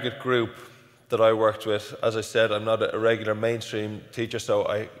target group that I worked with, as I said, I'm not a regular mainstream teacher, so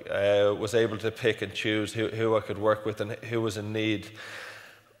I was able to pick and choose who I could work with and who was in need.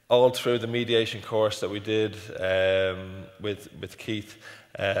 All through the mediation course that we did with Keith,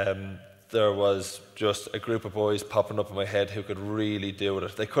 there was just a group of boys popping up in my head who could really do with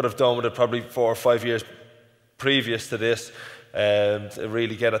it. They could have done with it probably 4 or 5 years previous to this, to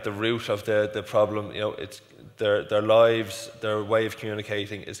really get at the root of the problem. You know, it's their lives, their way of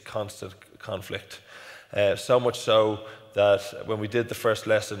communicating is constant conflict. So much so that when we did the first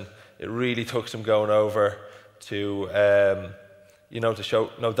lesson, it really took some going over to to show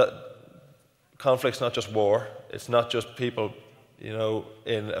that conflict's not just war. It's not just people,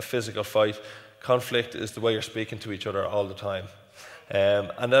 in a physical fight. Conflict is the way you're speaking to each other all the time.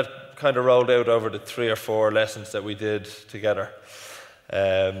 And that kind of rolled out over the 3 or 4 lessons that we did together.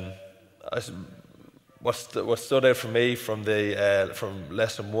 What stood out for me from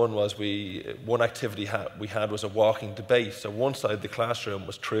lesson 1 was one activity we had was a walking debate. So one side of the classroom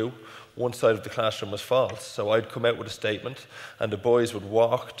was true, one side of the classroom was false. So I'd come out with a statement, and the boys would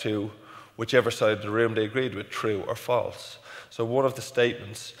walk to whichever side of the room they agreed with, true or false. So one of the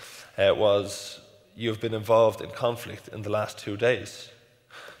statements was, "You've been involved in conflict in the last 2 days."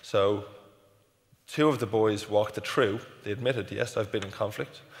 So 2 of the boys walked to true. They admitted, "Yes, I've been in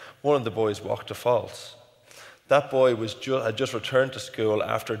conflict." One of the boys walked to false. That boy had just returned to school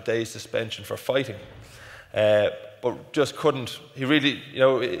after a day's suspension for fighting, but just couldn't. He really,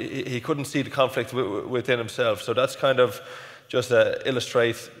 he couldn't see the conflict within himself. So that's kind of just to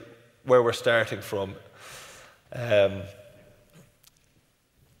illustrate where we're starting from.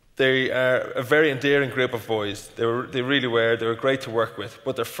 They are a very endearing group of boys. They really were. They were great to work with.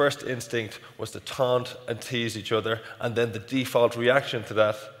 But their first instinct was to taunt and tease each other, and then the default reaction to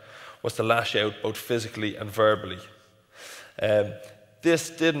that was to lash out both physically and verbally.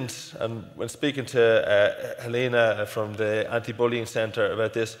 This didn't, and when speaking to Helena from the Anti-Bullying Centre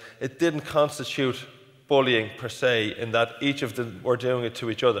about this, it didn't constitute bullying per se, in that each of them were doing it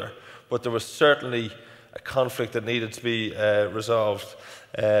to each other, but there was certainly a conflict that needed to be resolved.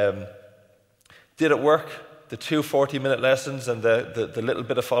 Did it work? The 2 40-minute lessons and the little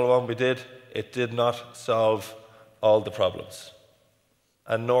bit of follow-on we did, it did not solve all the problems,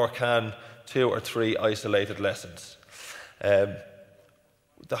 and nor can 2 or 3 isolated lessons.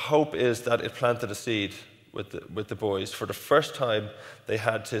 The hope is that it planted a seed with the boys. For the first time, they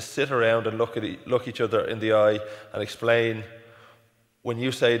had to sit around and look each other in the eye and explain, "When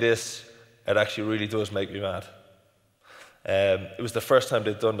you say this, it actually really does make me mad." It was the first time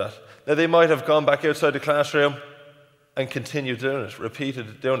they'd done that. Now, they might have gone back outside the classroom and continued doing it,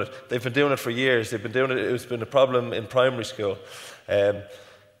 repeated doing it. They've been doing it for years. They've been doing it. It's been a problem in primary school.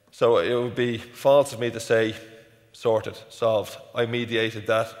 So it would be false of me to say, sorted, solved. I mediated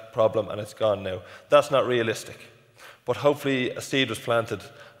that problem and it's gone now. That's not realistic. But hopefully a seed was planted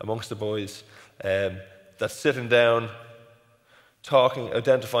amongst the boys that sitting down, talking,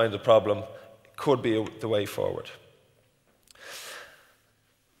 identifying the problem could be the way forward.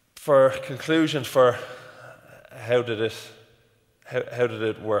 For conclusions, for how did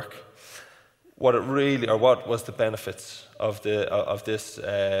it work? What was the benefits of this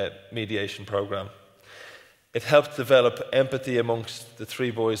mediation program? It helped develop empathy amongst the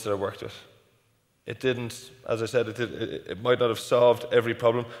 3 boys that I worked with. It didn't, as I said, it might not have solved every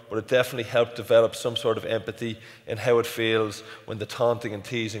problem, but it definitely helped develop some sort of empathy in how it feels when the taunting and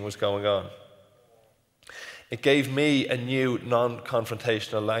teasing was going on. It gave me a new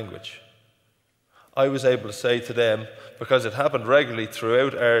non-confrontational language. I was able to say to them, because it happened regularly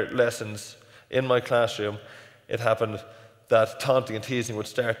throughout our lessons in my classroom, it happened that taunting and teasing would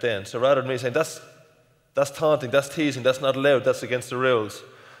start then. So rather than me saying, that's taunting, that's teasing, that's not allowed, that's against the rules,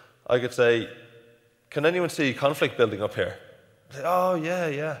 I could say, "Can anyone see conflict building up here?" I'd say, "Oh,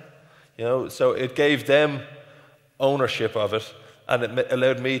 yeah. So it gave them ownership of it, and it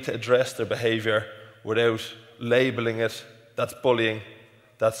allowed me to address their behaviour without labelling it, that's bullying,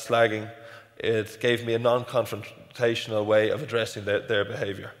 that's slagging. It gave me a non-confrontational way of addressing their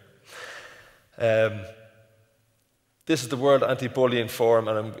behaviour. This is the World Anti-Bullying Forum,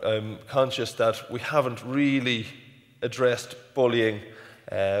 and I'm conscious that we haven't really addressed bullying,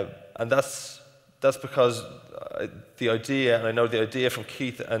 and that's because the idea, and I know the idea from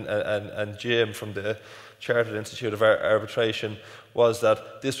Keith and Jim from the Chartered Institute of Arbitration, was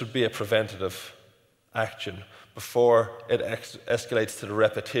that this would be a preventative action before it escalates to the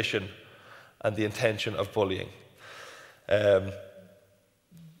repetition and the intention of bullying.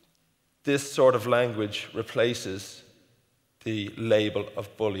 This sort of language replaces the label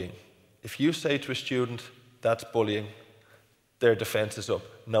of bullying. If you say to a student, that's bullying, their defense is up.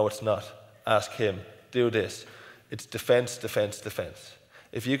 No, it's not. Ask him, do this. It's defense, defense, defense.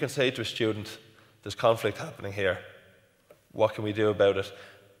 If you can say to a student, there's conflict happening here, what can we do about it?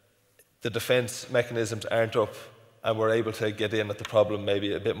 The defense mechanisms aren't up, and we're able to get in at the problem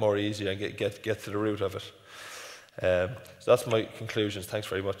maybe a bit more easier and get to the root of it. So that's my conclusions. Thanks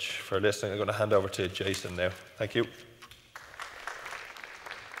very much for listening. I'm going to hand over to Jason now. Thank you.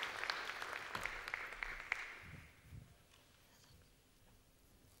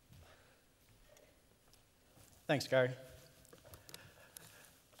 Thanks, Gary.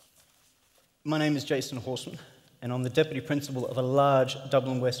 My name is Jason Horseman, and I'm the Deputy Principal of a large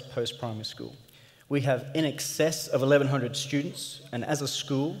Dublin West post-primary school. We have in excess of 1,100 students, and as a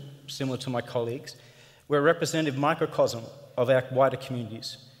school, similar to my colleagues, we're a representative microcosm of our wider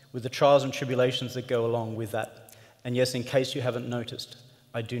communities, with the trials and tribulations that go along with that. And yes, in case you haven't noticed,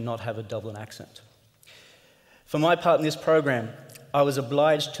 I do not have a Dublin accent. For my part in this program, I was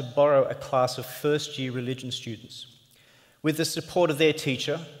obliged to borrow a class of first-year religion students. With the support of their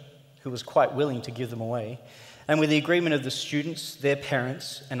teacher, who was quite willing to give them away, and with the agreement of the students, their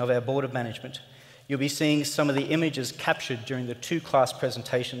parents, and of our Board of Management, you'll be seeing some of the images captured during the 2 class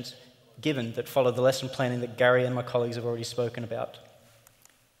presentations given that followed the lesson planning that Gary and my colleagues have already spoken about.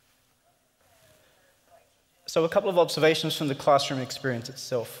 So a couple of observations from the classroom experience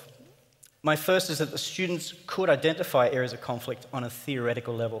itself. My first is that the students could identify areas of conflict on a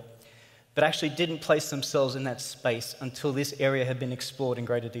theoretical level, but actually didn't place themselves in that space until this area had been explored in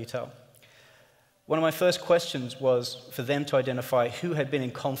greater detail. One of my first questions was for them to identify who had been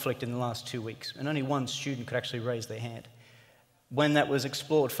in conflict in the last 2 weeks, and only one student could actually raise their hand. When that was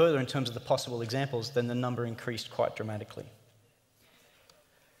explored further in terms of the possible examples, then the number increased quite dramatically.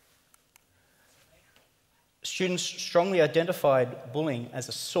 Students strongly identified bullying as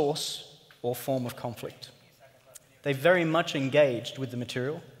a source or form of conflict. They very much engaged with the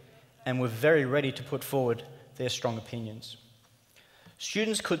material and were very ready to put forward their strong opinions.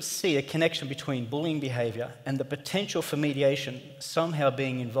 Students could see a connection between bullying behaviour and the potential for mediation somehow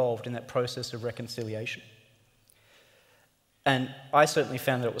being involved in that process of reconciliation. And I certainly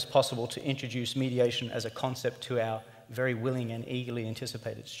found that it was possible to introduce mediation as a concept to our very willing and eagerly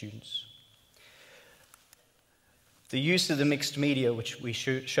anticipated students. The use of the mixed media, which we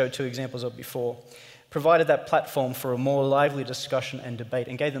showed 2 examples of before, provided that platform for a more lively discussion and debate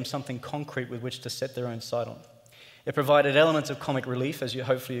and gave them something concrete with which to set their own sight on. It provided elements of comic relief, as you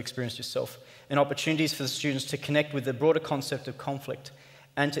hopefully experienced yourself, and opportunities for the students to connect with the broader concept of conflict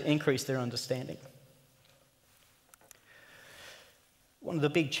and to increase their understanding. One of the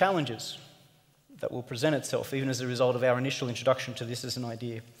big challenges that will present itself, even as a result of our initial introduction to this as an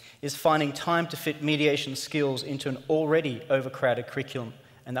idea, is finding time to fit mediation skills into an already overcrowded curriculum,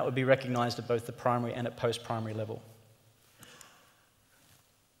 and that would be recognised at both the primary and at post-primary level.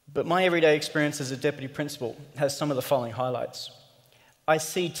 But my everyday experience as a deputy principal has some of the following highlights. I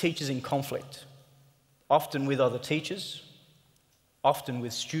see teachers in conflict, often with other teachers, often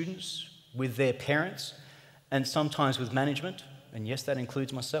with students, with their parents, and sometimes with management, and yes, that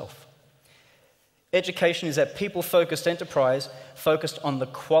includes myself. Education is a people-focused enterprise focused on the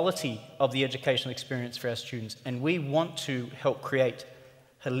quality of the educational experience for our students, and we want to help create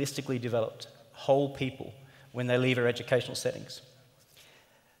holistically developed, whole people when they leave our educational settings.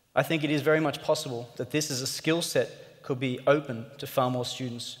 I think it is very much possible that this as a skill set could be open to far more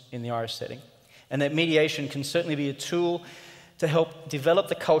students in the Irish setting, and that mediation can certainly be a tool to help develop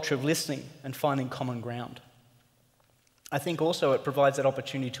the culture of listening and finding common ground. I think also it provides that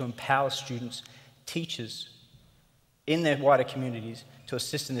opportunity to empower students, teachers in their wider communities to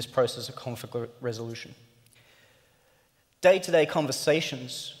assist in this process of conflict resolution. Day-to-day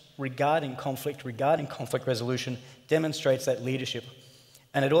conversations regarding conflict resolution demonstrates that leadership,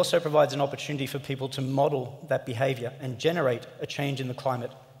 and it also provides an opportunity for people to model that behaviour and generate a change in the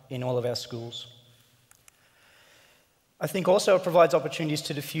climate in all of our schools. I think also it provides opportunities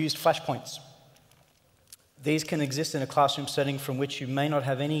to diffuse flashpoints. These can exist in a classroom setting from which you may not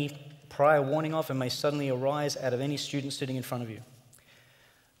have any prior warning of and may suddenly arise out of any student sitting in front of you.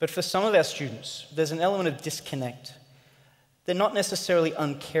 But for some of our students, there's an element of disconnect. They're not necessarily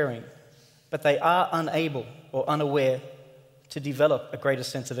uncaring, but they are unable or unaware to develop a greater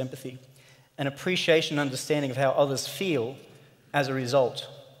sense of empathy, an appreciation and understanding of how others feel as a result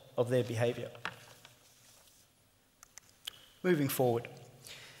of their behaviour. Moving forward,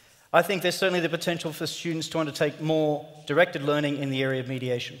 I think there's certainly the potential for students to undertake more directed learning in the area of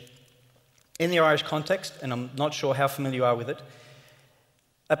mediation. In the Irish context, and I'm not sure how familiar you are with it,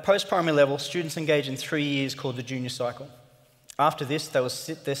 at post-primary level, students engage in 3 years called the junior cycle. After this, they will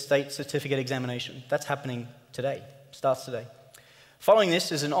sit their state certificate examination. That's happening today, starts today. Following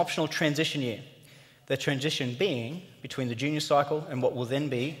this is an optional transition year, the transition being between the junior cycle and what will then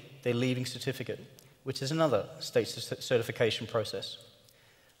be their leaving certificate, which is another state certification process.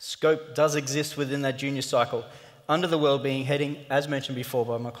 Scope does exist within that junior cycle under the wellbeing heading, as mentioned before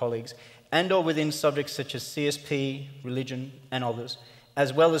by my colleagues, and or within subjects such as CSP, religion, and others,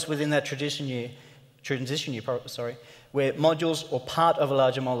 as well as within that transition year, where modules or part of a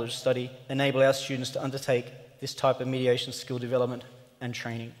larger module study enable our students to undertake this type of mediation skill development and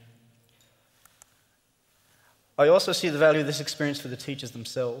training. I also see the value of this experience for the teachers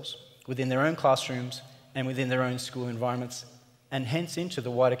themselves, within their own classrooms and within their own school environments, and hence into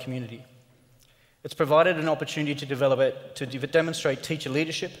the wider community. It's provided an opportunity to demonstrate teacher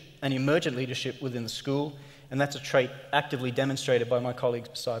leadership and emergent leadership within the school, and that's a trait actively demonstrated by my colleagues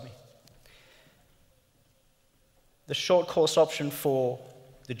beside me. The short course option for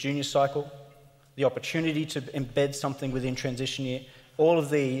the junior cycle, the opportunity to embed something within transition year, all of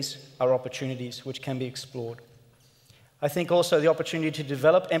these are opportunities which can be explored. I think also the opportunity to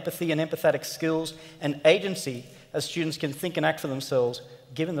develop empathy and empathetic skills and agency as students can think and act for themselves,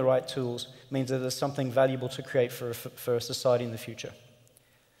 given the right tools, means that there's something valuable to create for a society in the future.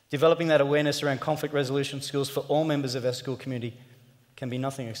 Developing that awareness around conflict resolution skills for all members of our school community can be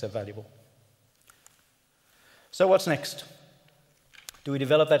nothing except valuable. So what's next? Do we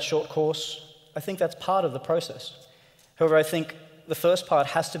develop that short course? I think that's part of the process. However, I think the first part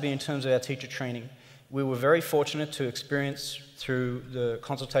has to be in terms of our teacher training. We were very fortunate to experience through the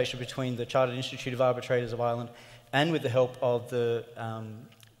consultation between the Chartered Institute of Arbitrators of Ireland and with the help of the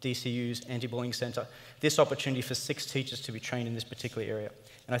DCU's Anti-Bullying Centre, this opportunity for 6 teachers to be trained in this particular area.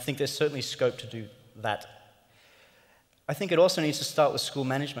 And I think there's certainly scope to do that. I think it also needs to start with school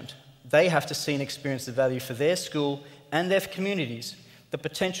management. They have to see and experience the value for their school and their communities, the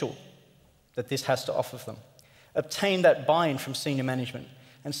potential that this has to offer them. Obtain that buy-in from senior management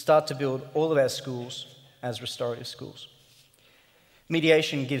and start to build all of our schools as restorative schools.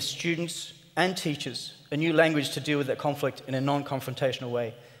 Mediation gives students and teachers a new language to deal with that conflict in a non-confrontational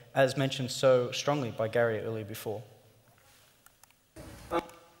way, as mentioned so strongly by Gary earlier before.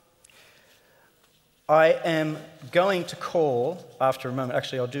 I am going to call, after a moment,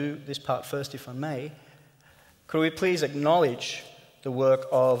 actually I'll do this part first if I may, could we please acknowledge the work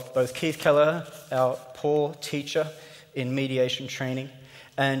of both Keith Keller, our poor teacher in mediation training,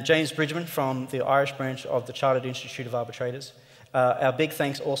 and James Bridgman from the Irish branch of the Chartered Institute of Arbitrators. Our big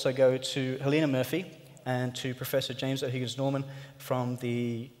thanks also go to Helena Murphy and to Professor James O'Higgins-Norman from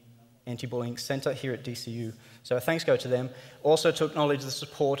the Anti-Bullying Centre here at DCU. So our thanks go to them. Also to acknowledge the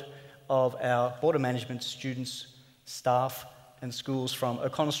support of our Board of Management, students, staff and schools from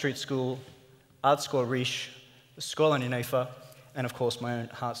O'Connell Street School, Ard Scoil Rish, Scoil an Unefa, and of course my own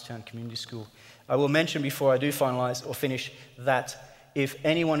Hartstown Community School. I will mention before I do finalise or finish that if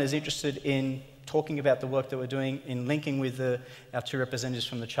anyone is interested in talking about the work that we're doing in linking with our 2 representatives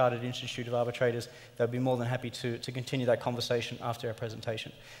from the Chartered Institute of Arbitrators, they'll be more than happy to continue that conversation after our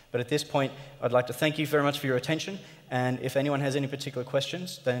presentation. But at this point, I'd like to thank you very much for your attention, and if anyone has any particular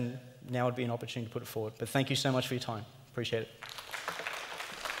questions, then now would be an opportunity to put it forward. But thank you so much for your time. Appreciate it.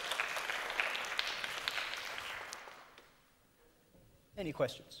 Any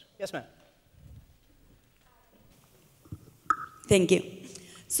questions? Yes, ma'am. Thank you.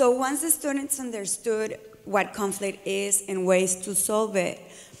 So once the students understood what conflict is and ways to solve it,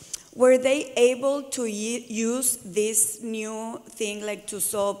 were they able to use this new thing like to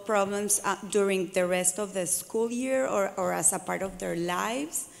solve problems during the rest of the school year or as a part of their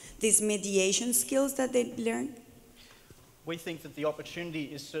lives, these mediation skills that they learned? We think that the opportunity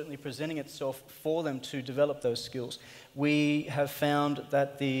is certainly presenting itself for them to develop those skills. We have found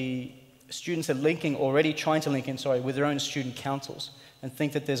that the students are already trying to link in with their own student councils, and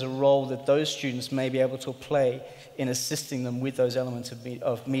think that there's a role that those students may be able to play in assisting them with those elements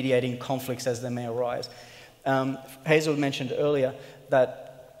of mediating conflicts as they may arise. Hazel mentioned earlier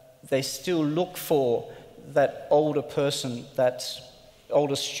that they still look for that older person, that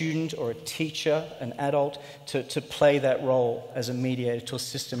older student or a teacher, an adult, to play that role as a mediator to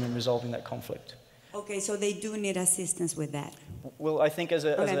assist them in resolving that conflict. Okay, so they do need assistance with that. Well, I think as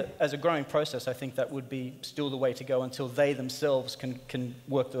a growing process, I think that would be still the way to go until they themselves can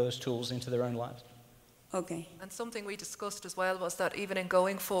work those tools into their own lives. Okay. And something we discussed as well was that even in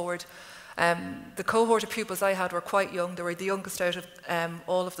going forward, The cohort of pupils I had were quite young. They were the youngest out of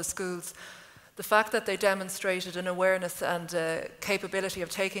all of the schools. The fact that they demonstrated an awareness and capability of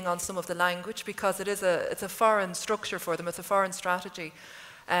taking on some of the language, because it's a foreign structure for them, it's a foreign strategy.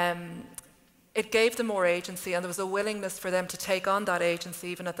 It gave them more agency, and there was a willingness for them to take on that agency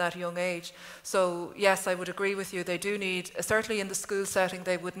even at that young age. So yes, I would agree with you. They do need, certainly in the school setting,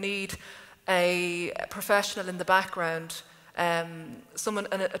 they would need a professional in the background, someone,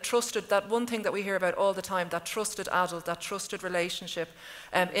 a trusted, that one thing that we hear about all the time, that trusted adult, that trusted relationship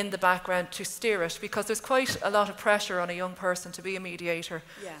in the background to steer it, because there's quite a lot of pressure on a young person to be a mediator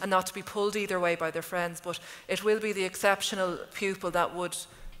and not to be pulled either way by their friends. But it will be the exceptional pupil that would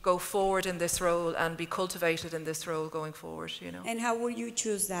go forward in this role and be cultivated in this role going forward, you know. And how will you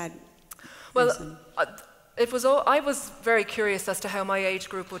choose that? Well, I was very curious as to how my age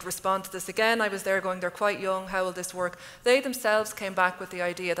group would respond to this. Again, I was there going, they're quite young, how will this work? They themselves came back with the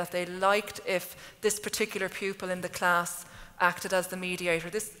idea that they liked if this particular pupil in the class acted as the mediator.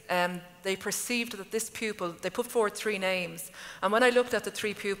 They perceived that this pupil, they put forward 3 names, and when I looked at the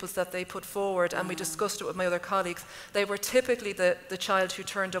 3 pupils that they put forward and we discussed it with my other colleagues, they were typically the child who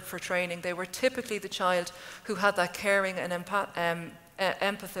turned up for training. They were typically the child who had that caring and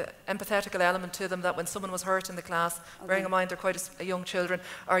empathetical element to them, that when someone was hurt in the class, bearing in mind they're quite young children,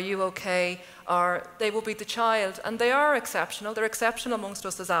 are you okay? Or they will be the child, and they are exceptional. They're exceptional amongst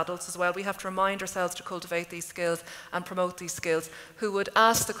us as adults as well. We have to remind ourselves to cultivate these skills and promote these skills, who would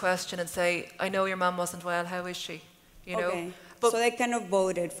ask the question and say, I know your mum wasn't well, how is she? You know? But so they kind of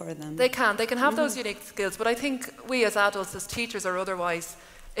voted for them. They can have those unique skills, but I think we as adults, as teachers or otherwise,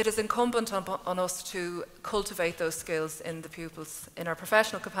 it is incumbent on us to cultivate those skills in the pupils, in our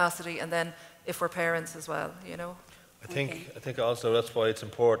professional capacity, and then if we're parents as well, you know. I think also that's why it's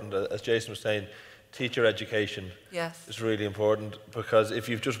important, as Jason was saying, teacher education is really important, because if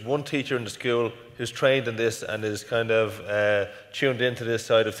you've just one teacher in the school who's trained in this and is kind of tuned into this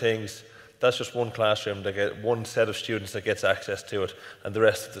side of things, that's just one classroom, they get one set of students that gets access to it, and the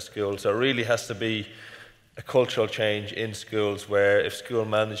rest of the school. So it really has to be a cultural change in schools, where if school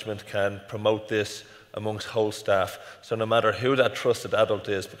management can promote this amongst whole staff, so no matter who that trusted adult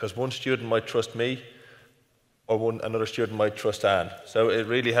is, because one student might trust me or another student might trust Anne, so it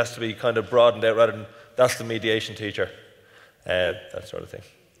really has to be kind of broadened out rather than that's the mediation teacher, that sort of thing.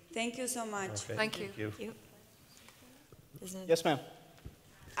 Thank you so much. Okay. Thank you. Yes, ma'am.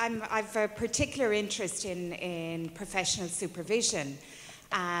 I've a particular interest in professional supervision.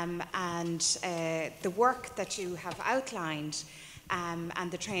 And the work that you have outlined and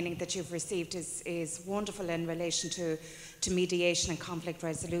the training that you've received is wonderful in relation to mediation and conflict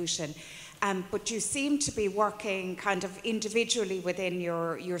resolution. But you seem to be working kind of individually within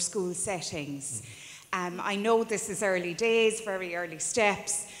your school settings. I know this is early days, very early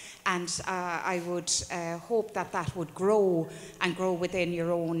steps, and I would hope that would grow and grow within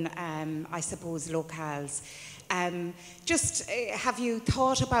your own, I suppose, locales. Have you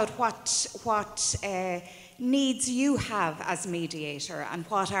thought about what needs you have as mediator, and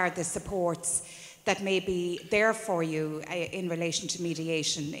what are the supports that may be there for you in relation to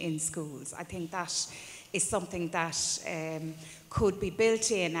mediation in schools? I think that is something that could be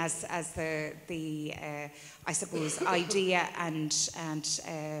built in as the I suppose, idea and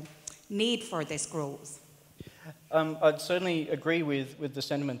need for this grows. I'd certainly agree with the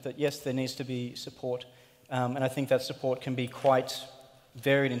sentiment that yes, there needs to be support. And I think that support can be quite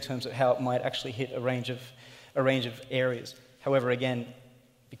varied in terms of how it might actually hit a range of areas. However, again,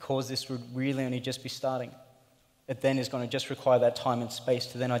 because this would really only just be starting, it then is going to just require that time and space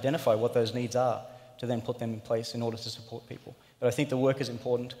to then identify what those needs are, to then put them in place in order to support people. But I think the work is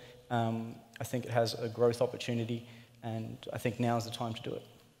important. I think it has a growth opportunity, and I think now is the time to do it.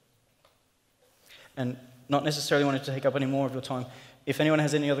 And not necessarily wanting to take up any more of your time. If anyone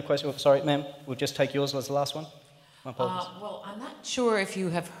has any other questions, oh, sorry, ma'am, we'll just take yours as the last one. My apologies. Well, I'm not sure if you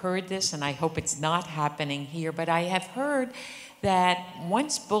have heard this, and I hope it's not happening here, but I have heard that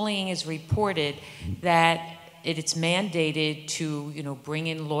once bullying is reported, that it's mandated to, bring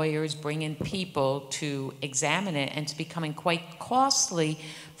in lawyers, bring in people to examine it, and it's becoming quite costly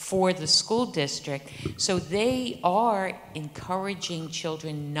for the school district. So they are encouraging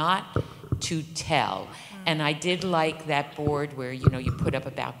children not to tell. And I did like that board where, you put up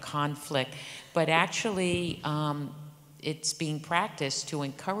about conflict, but actually it's being practiced to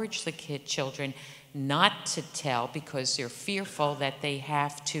encourage the children not to tell, because they're fearful that they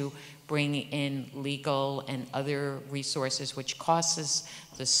have to bring in legal and other resources, which costs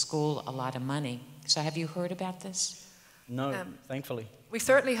the school a lot of money. So have you heard about this? No, thankfully. we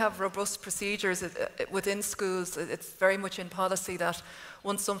certainly have robust procedures within schools. It's very much in policy that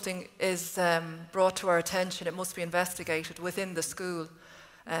once something is brought to our attention, it must be investigated within the school,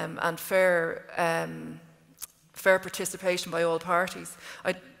 and fair participation by all parties.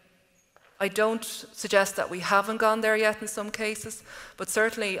 I don't suggest that we haven't gone there yet in some cases, but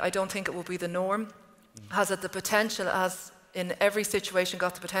certainly I don't think it will be the norm. Has it the potential, as in every situation,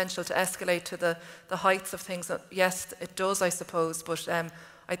 got the potential to escalate to the heights of things? Yes, it does, I suppose, but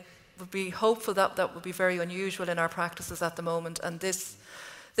I would be hopeful that that would be very unusual in our practices at the moment, and this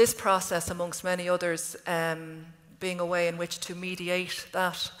process, amongst many others, being a way in which to mediate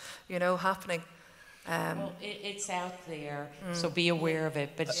that, happening. Well, it's out there, so be aware of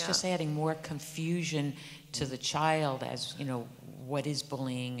it, but it's just adding more confusion to the child as, what is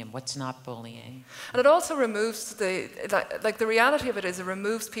bullying and what's not bullying. And it also removes the reality of it is it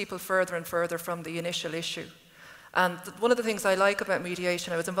removes people further and further from the initial issue. And one of the things I like about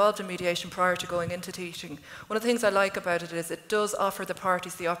mediation, I was involved in mediation prior to going into teaching, one of the things I like about it is it does offer the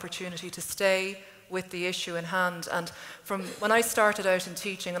parties the opportunity to stay with the issue in hand. And from when I started out in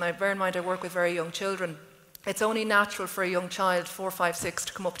teaching, and I bear in mind I work with very young children, it's only natural for a young child, 4, 5, 6,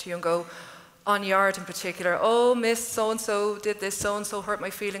 to come up to you and go, on yard in particular, oh, miss, so-and-so did this, so-and-so hurt my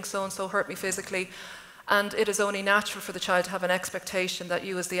feelings, so-and-so hurt me physically. And it is only natural for the child to have an expectation that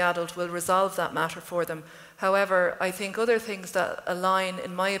you as the adult will resolve that matter for them. However, I think other things that align,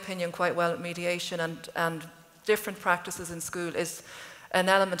 in my opinion, quite well with mediation and different practices in school is an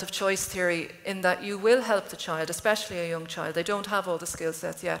element of choice theory, in that you will help the child, especially a young child. They don't have all the skill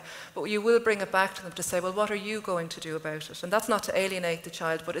sets yet, but you will bring it back to them to say, well, what are you going to do about it? And that's not to alienate the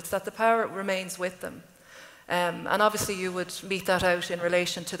child, but it's that the power remains with them. And obviously you would meet that out in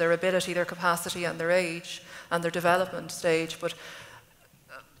relation to their ability, their capacity and their age and their development stage. But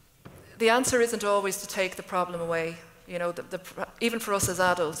the answer isn't always to take the problem away. Even for us as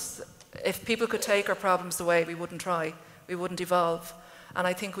adults, if people could take our problems away, we wouldn't try, we wouldn't evolve. And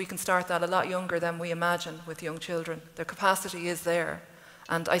I think we can start that a lot younger than we imagine with young children. Their capacity is there.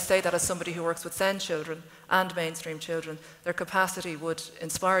 And I say that as somebody who works with SEND children and mainstream children. Their capacity would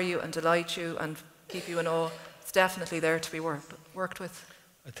inspire you and delight you and keep you in awe. It's definitely there to be worked with.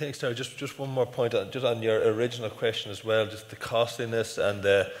 I think so. Just one more point, just on your original question as well, just the costliness and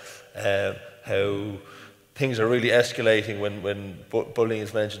how things are really escalating when bullying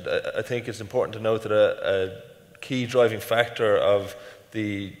is mentioned. I think it's important to note that a key driving factor of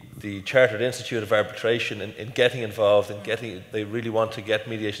the Chartered Institute of Arbitration in getting involved and they really want to get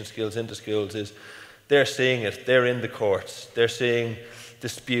mediation skills into schools is they're seeing it, they're in the courts, they're seeing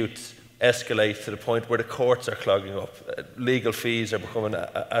disputes escalate to the point where the courts are clogging up, legal fees are becoming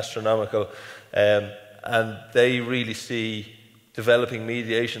astronomical, and they really see developing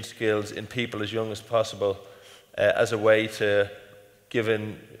mediation skills in people as young as possible as a way to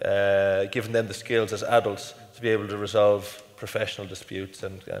giving them the skills as adults to be able to resolve professional disputes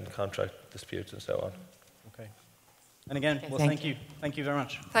and contract disputes and so on. Okay. And again, well, thank you. Thank you very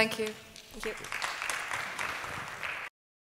much. Thank you. Thank you.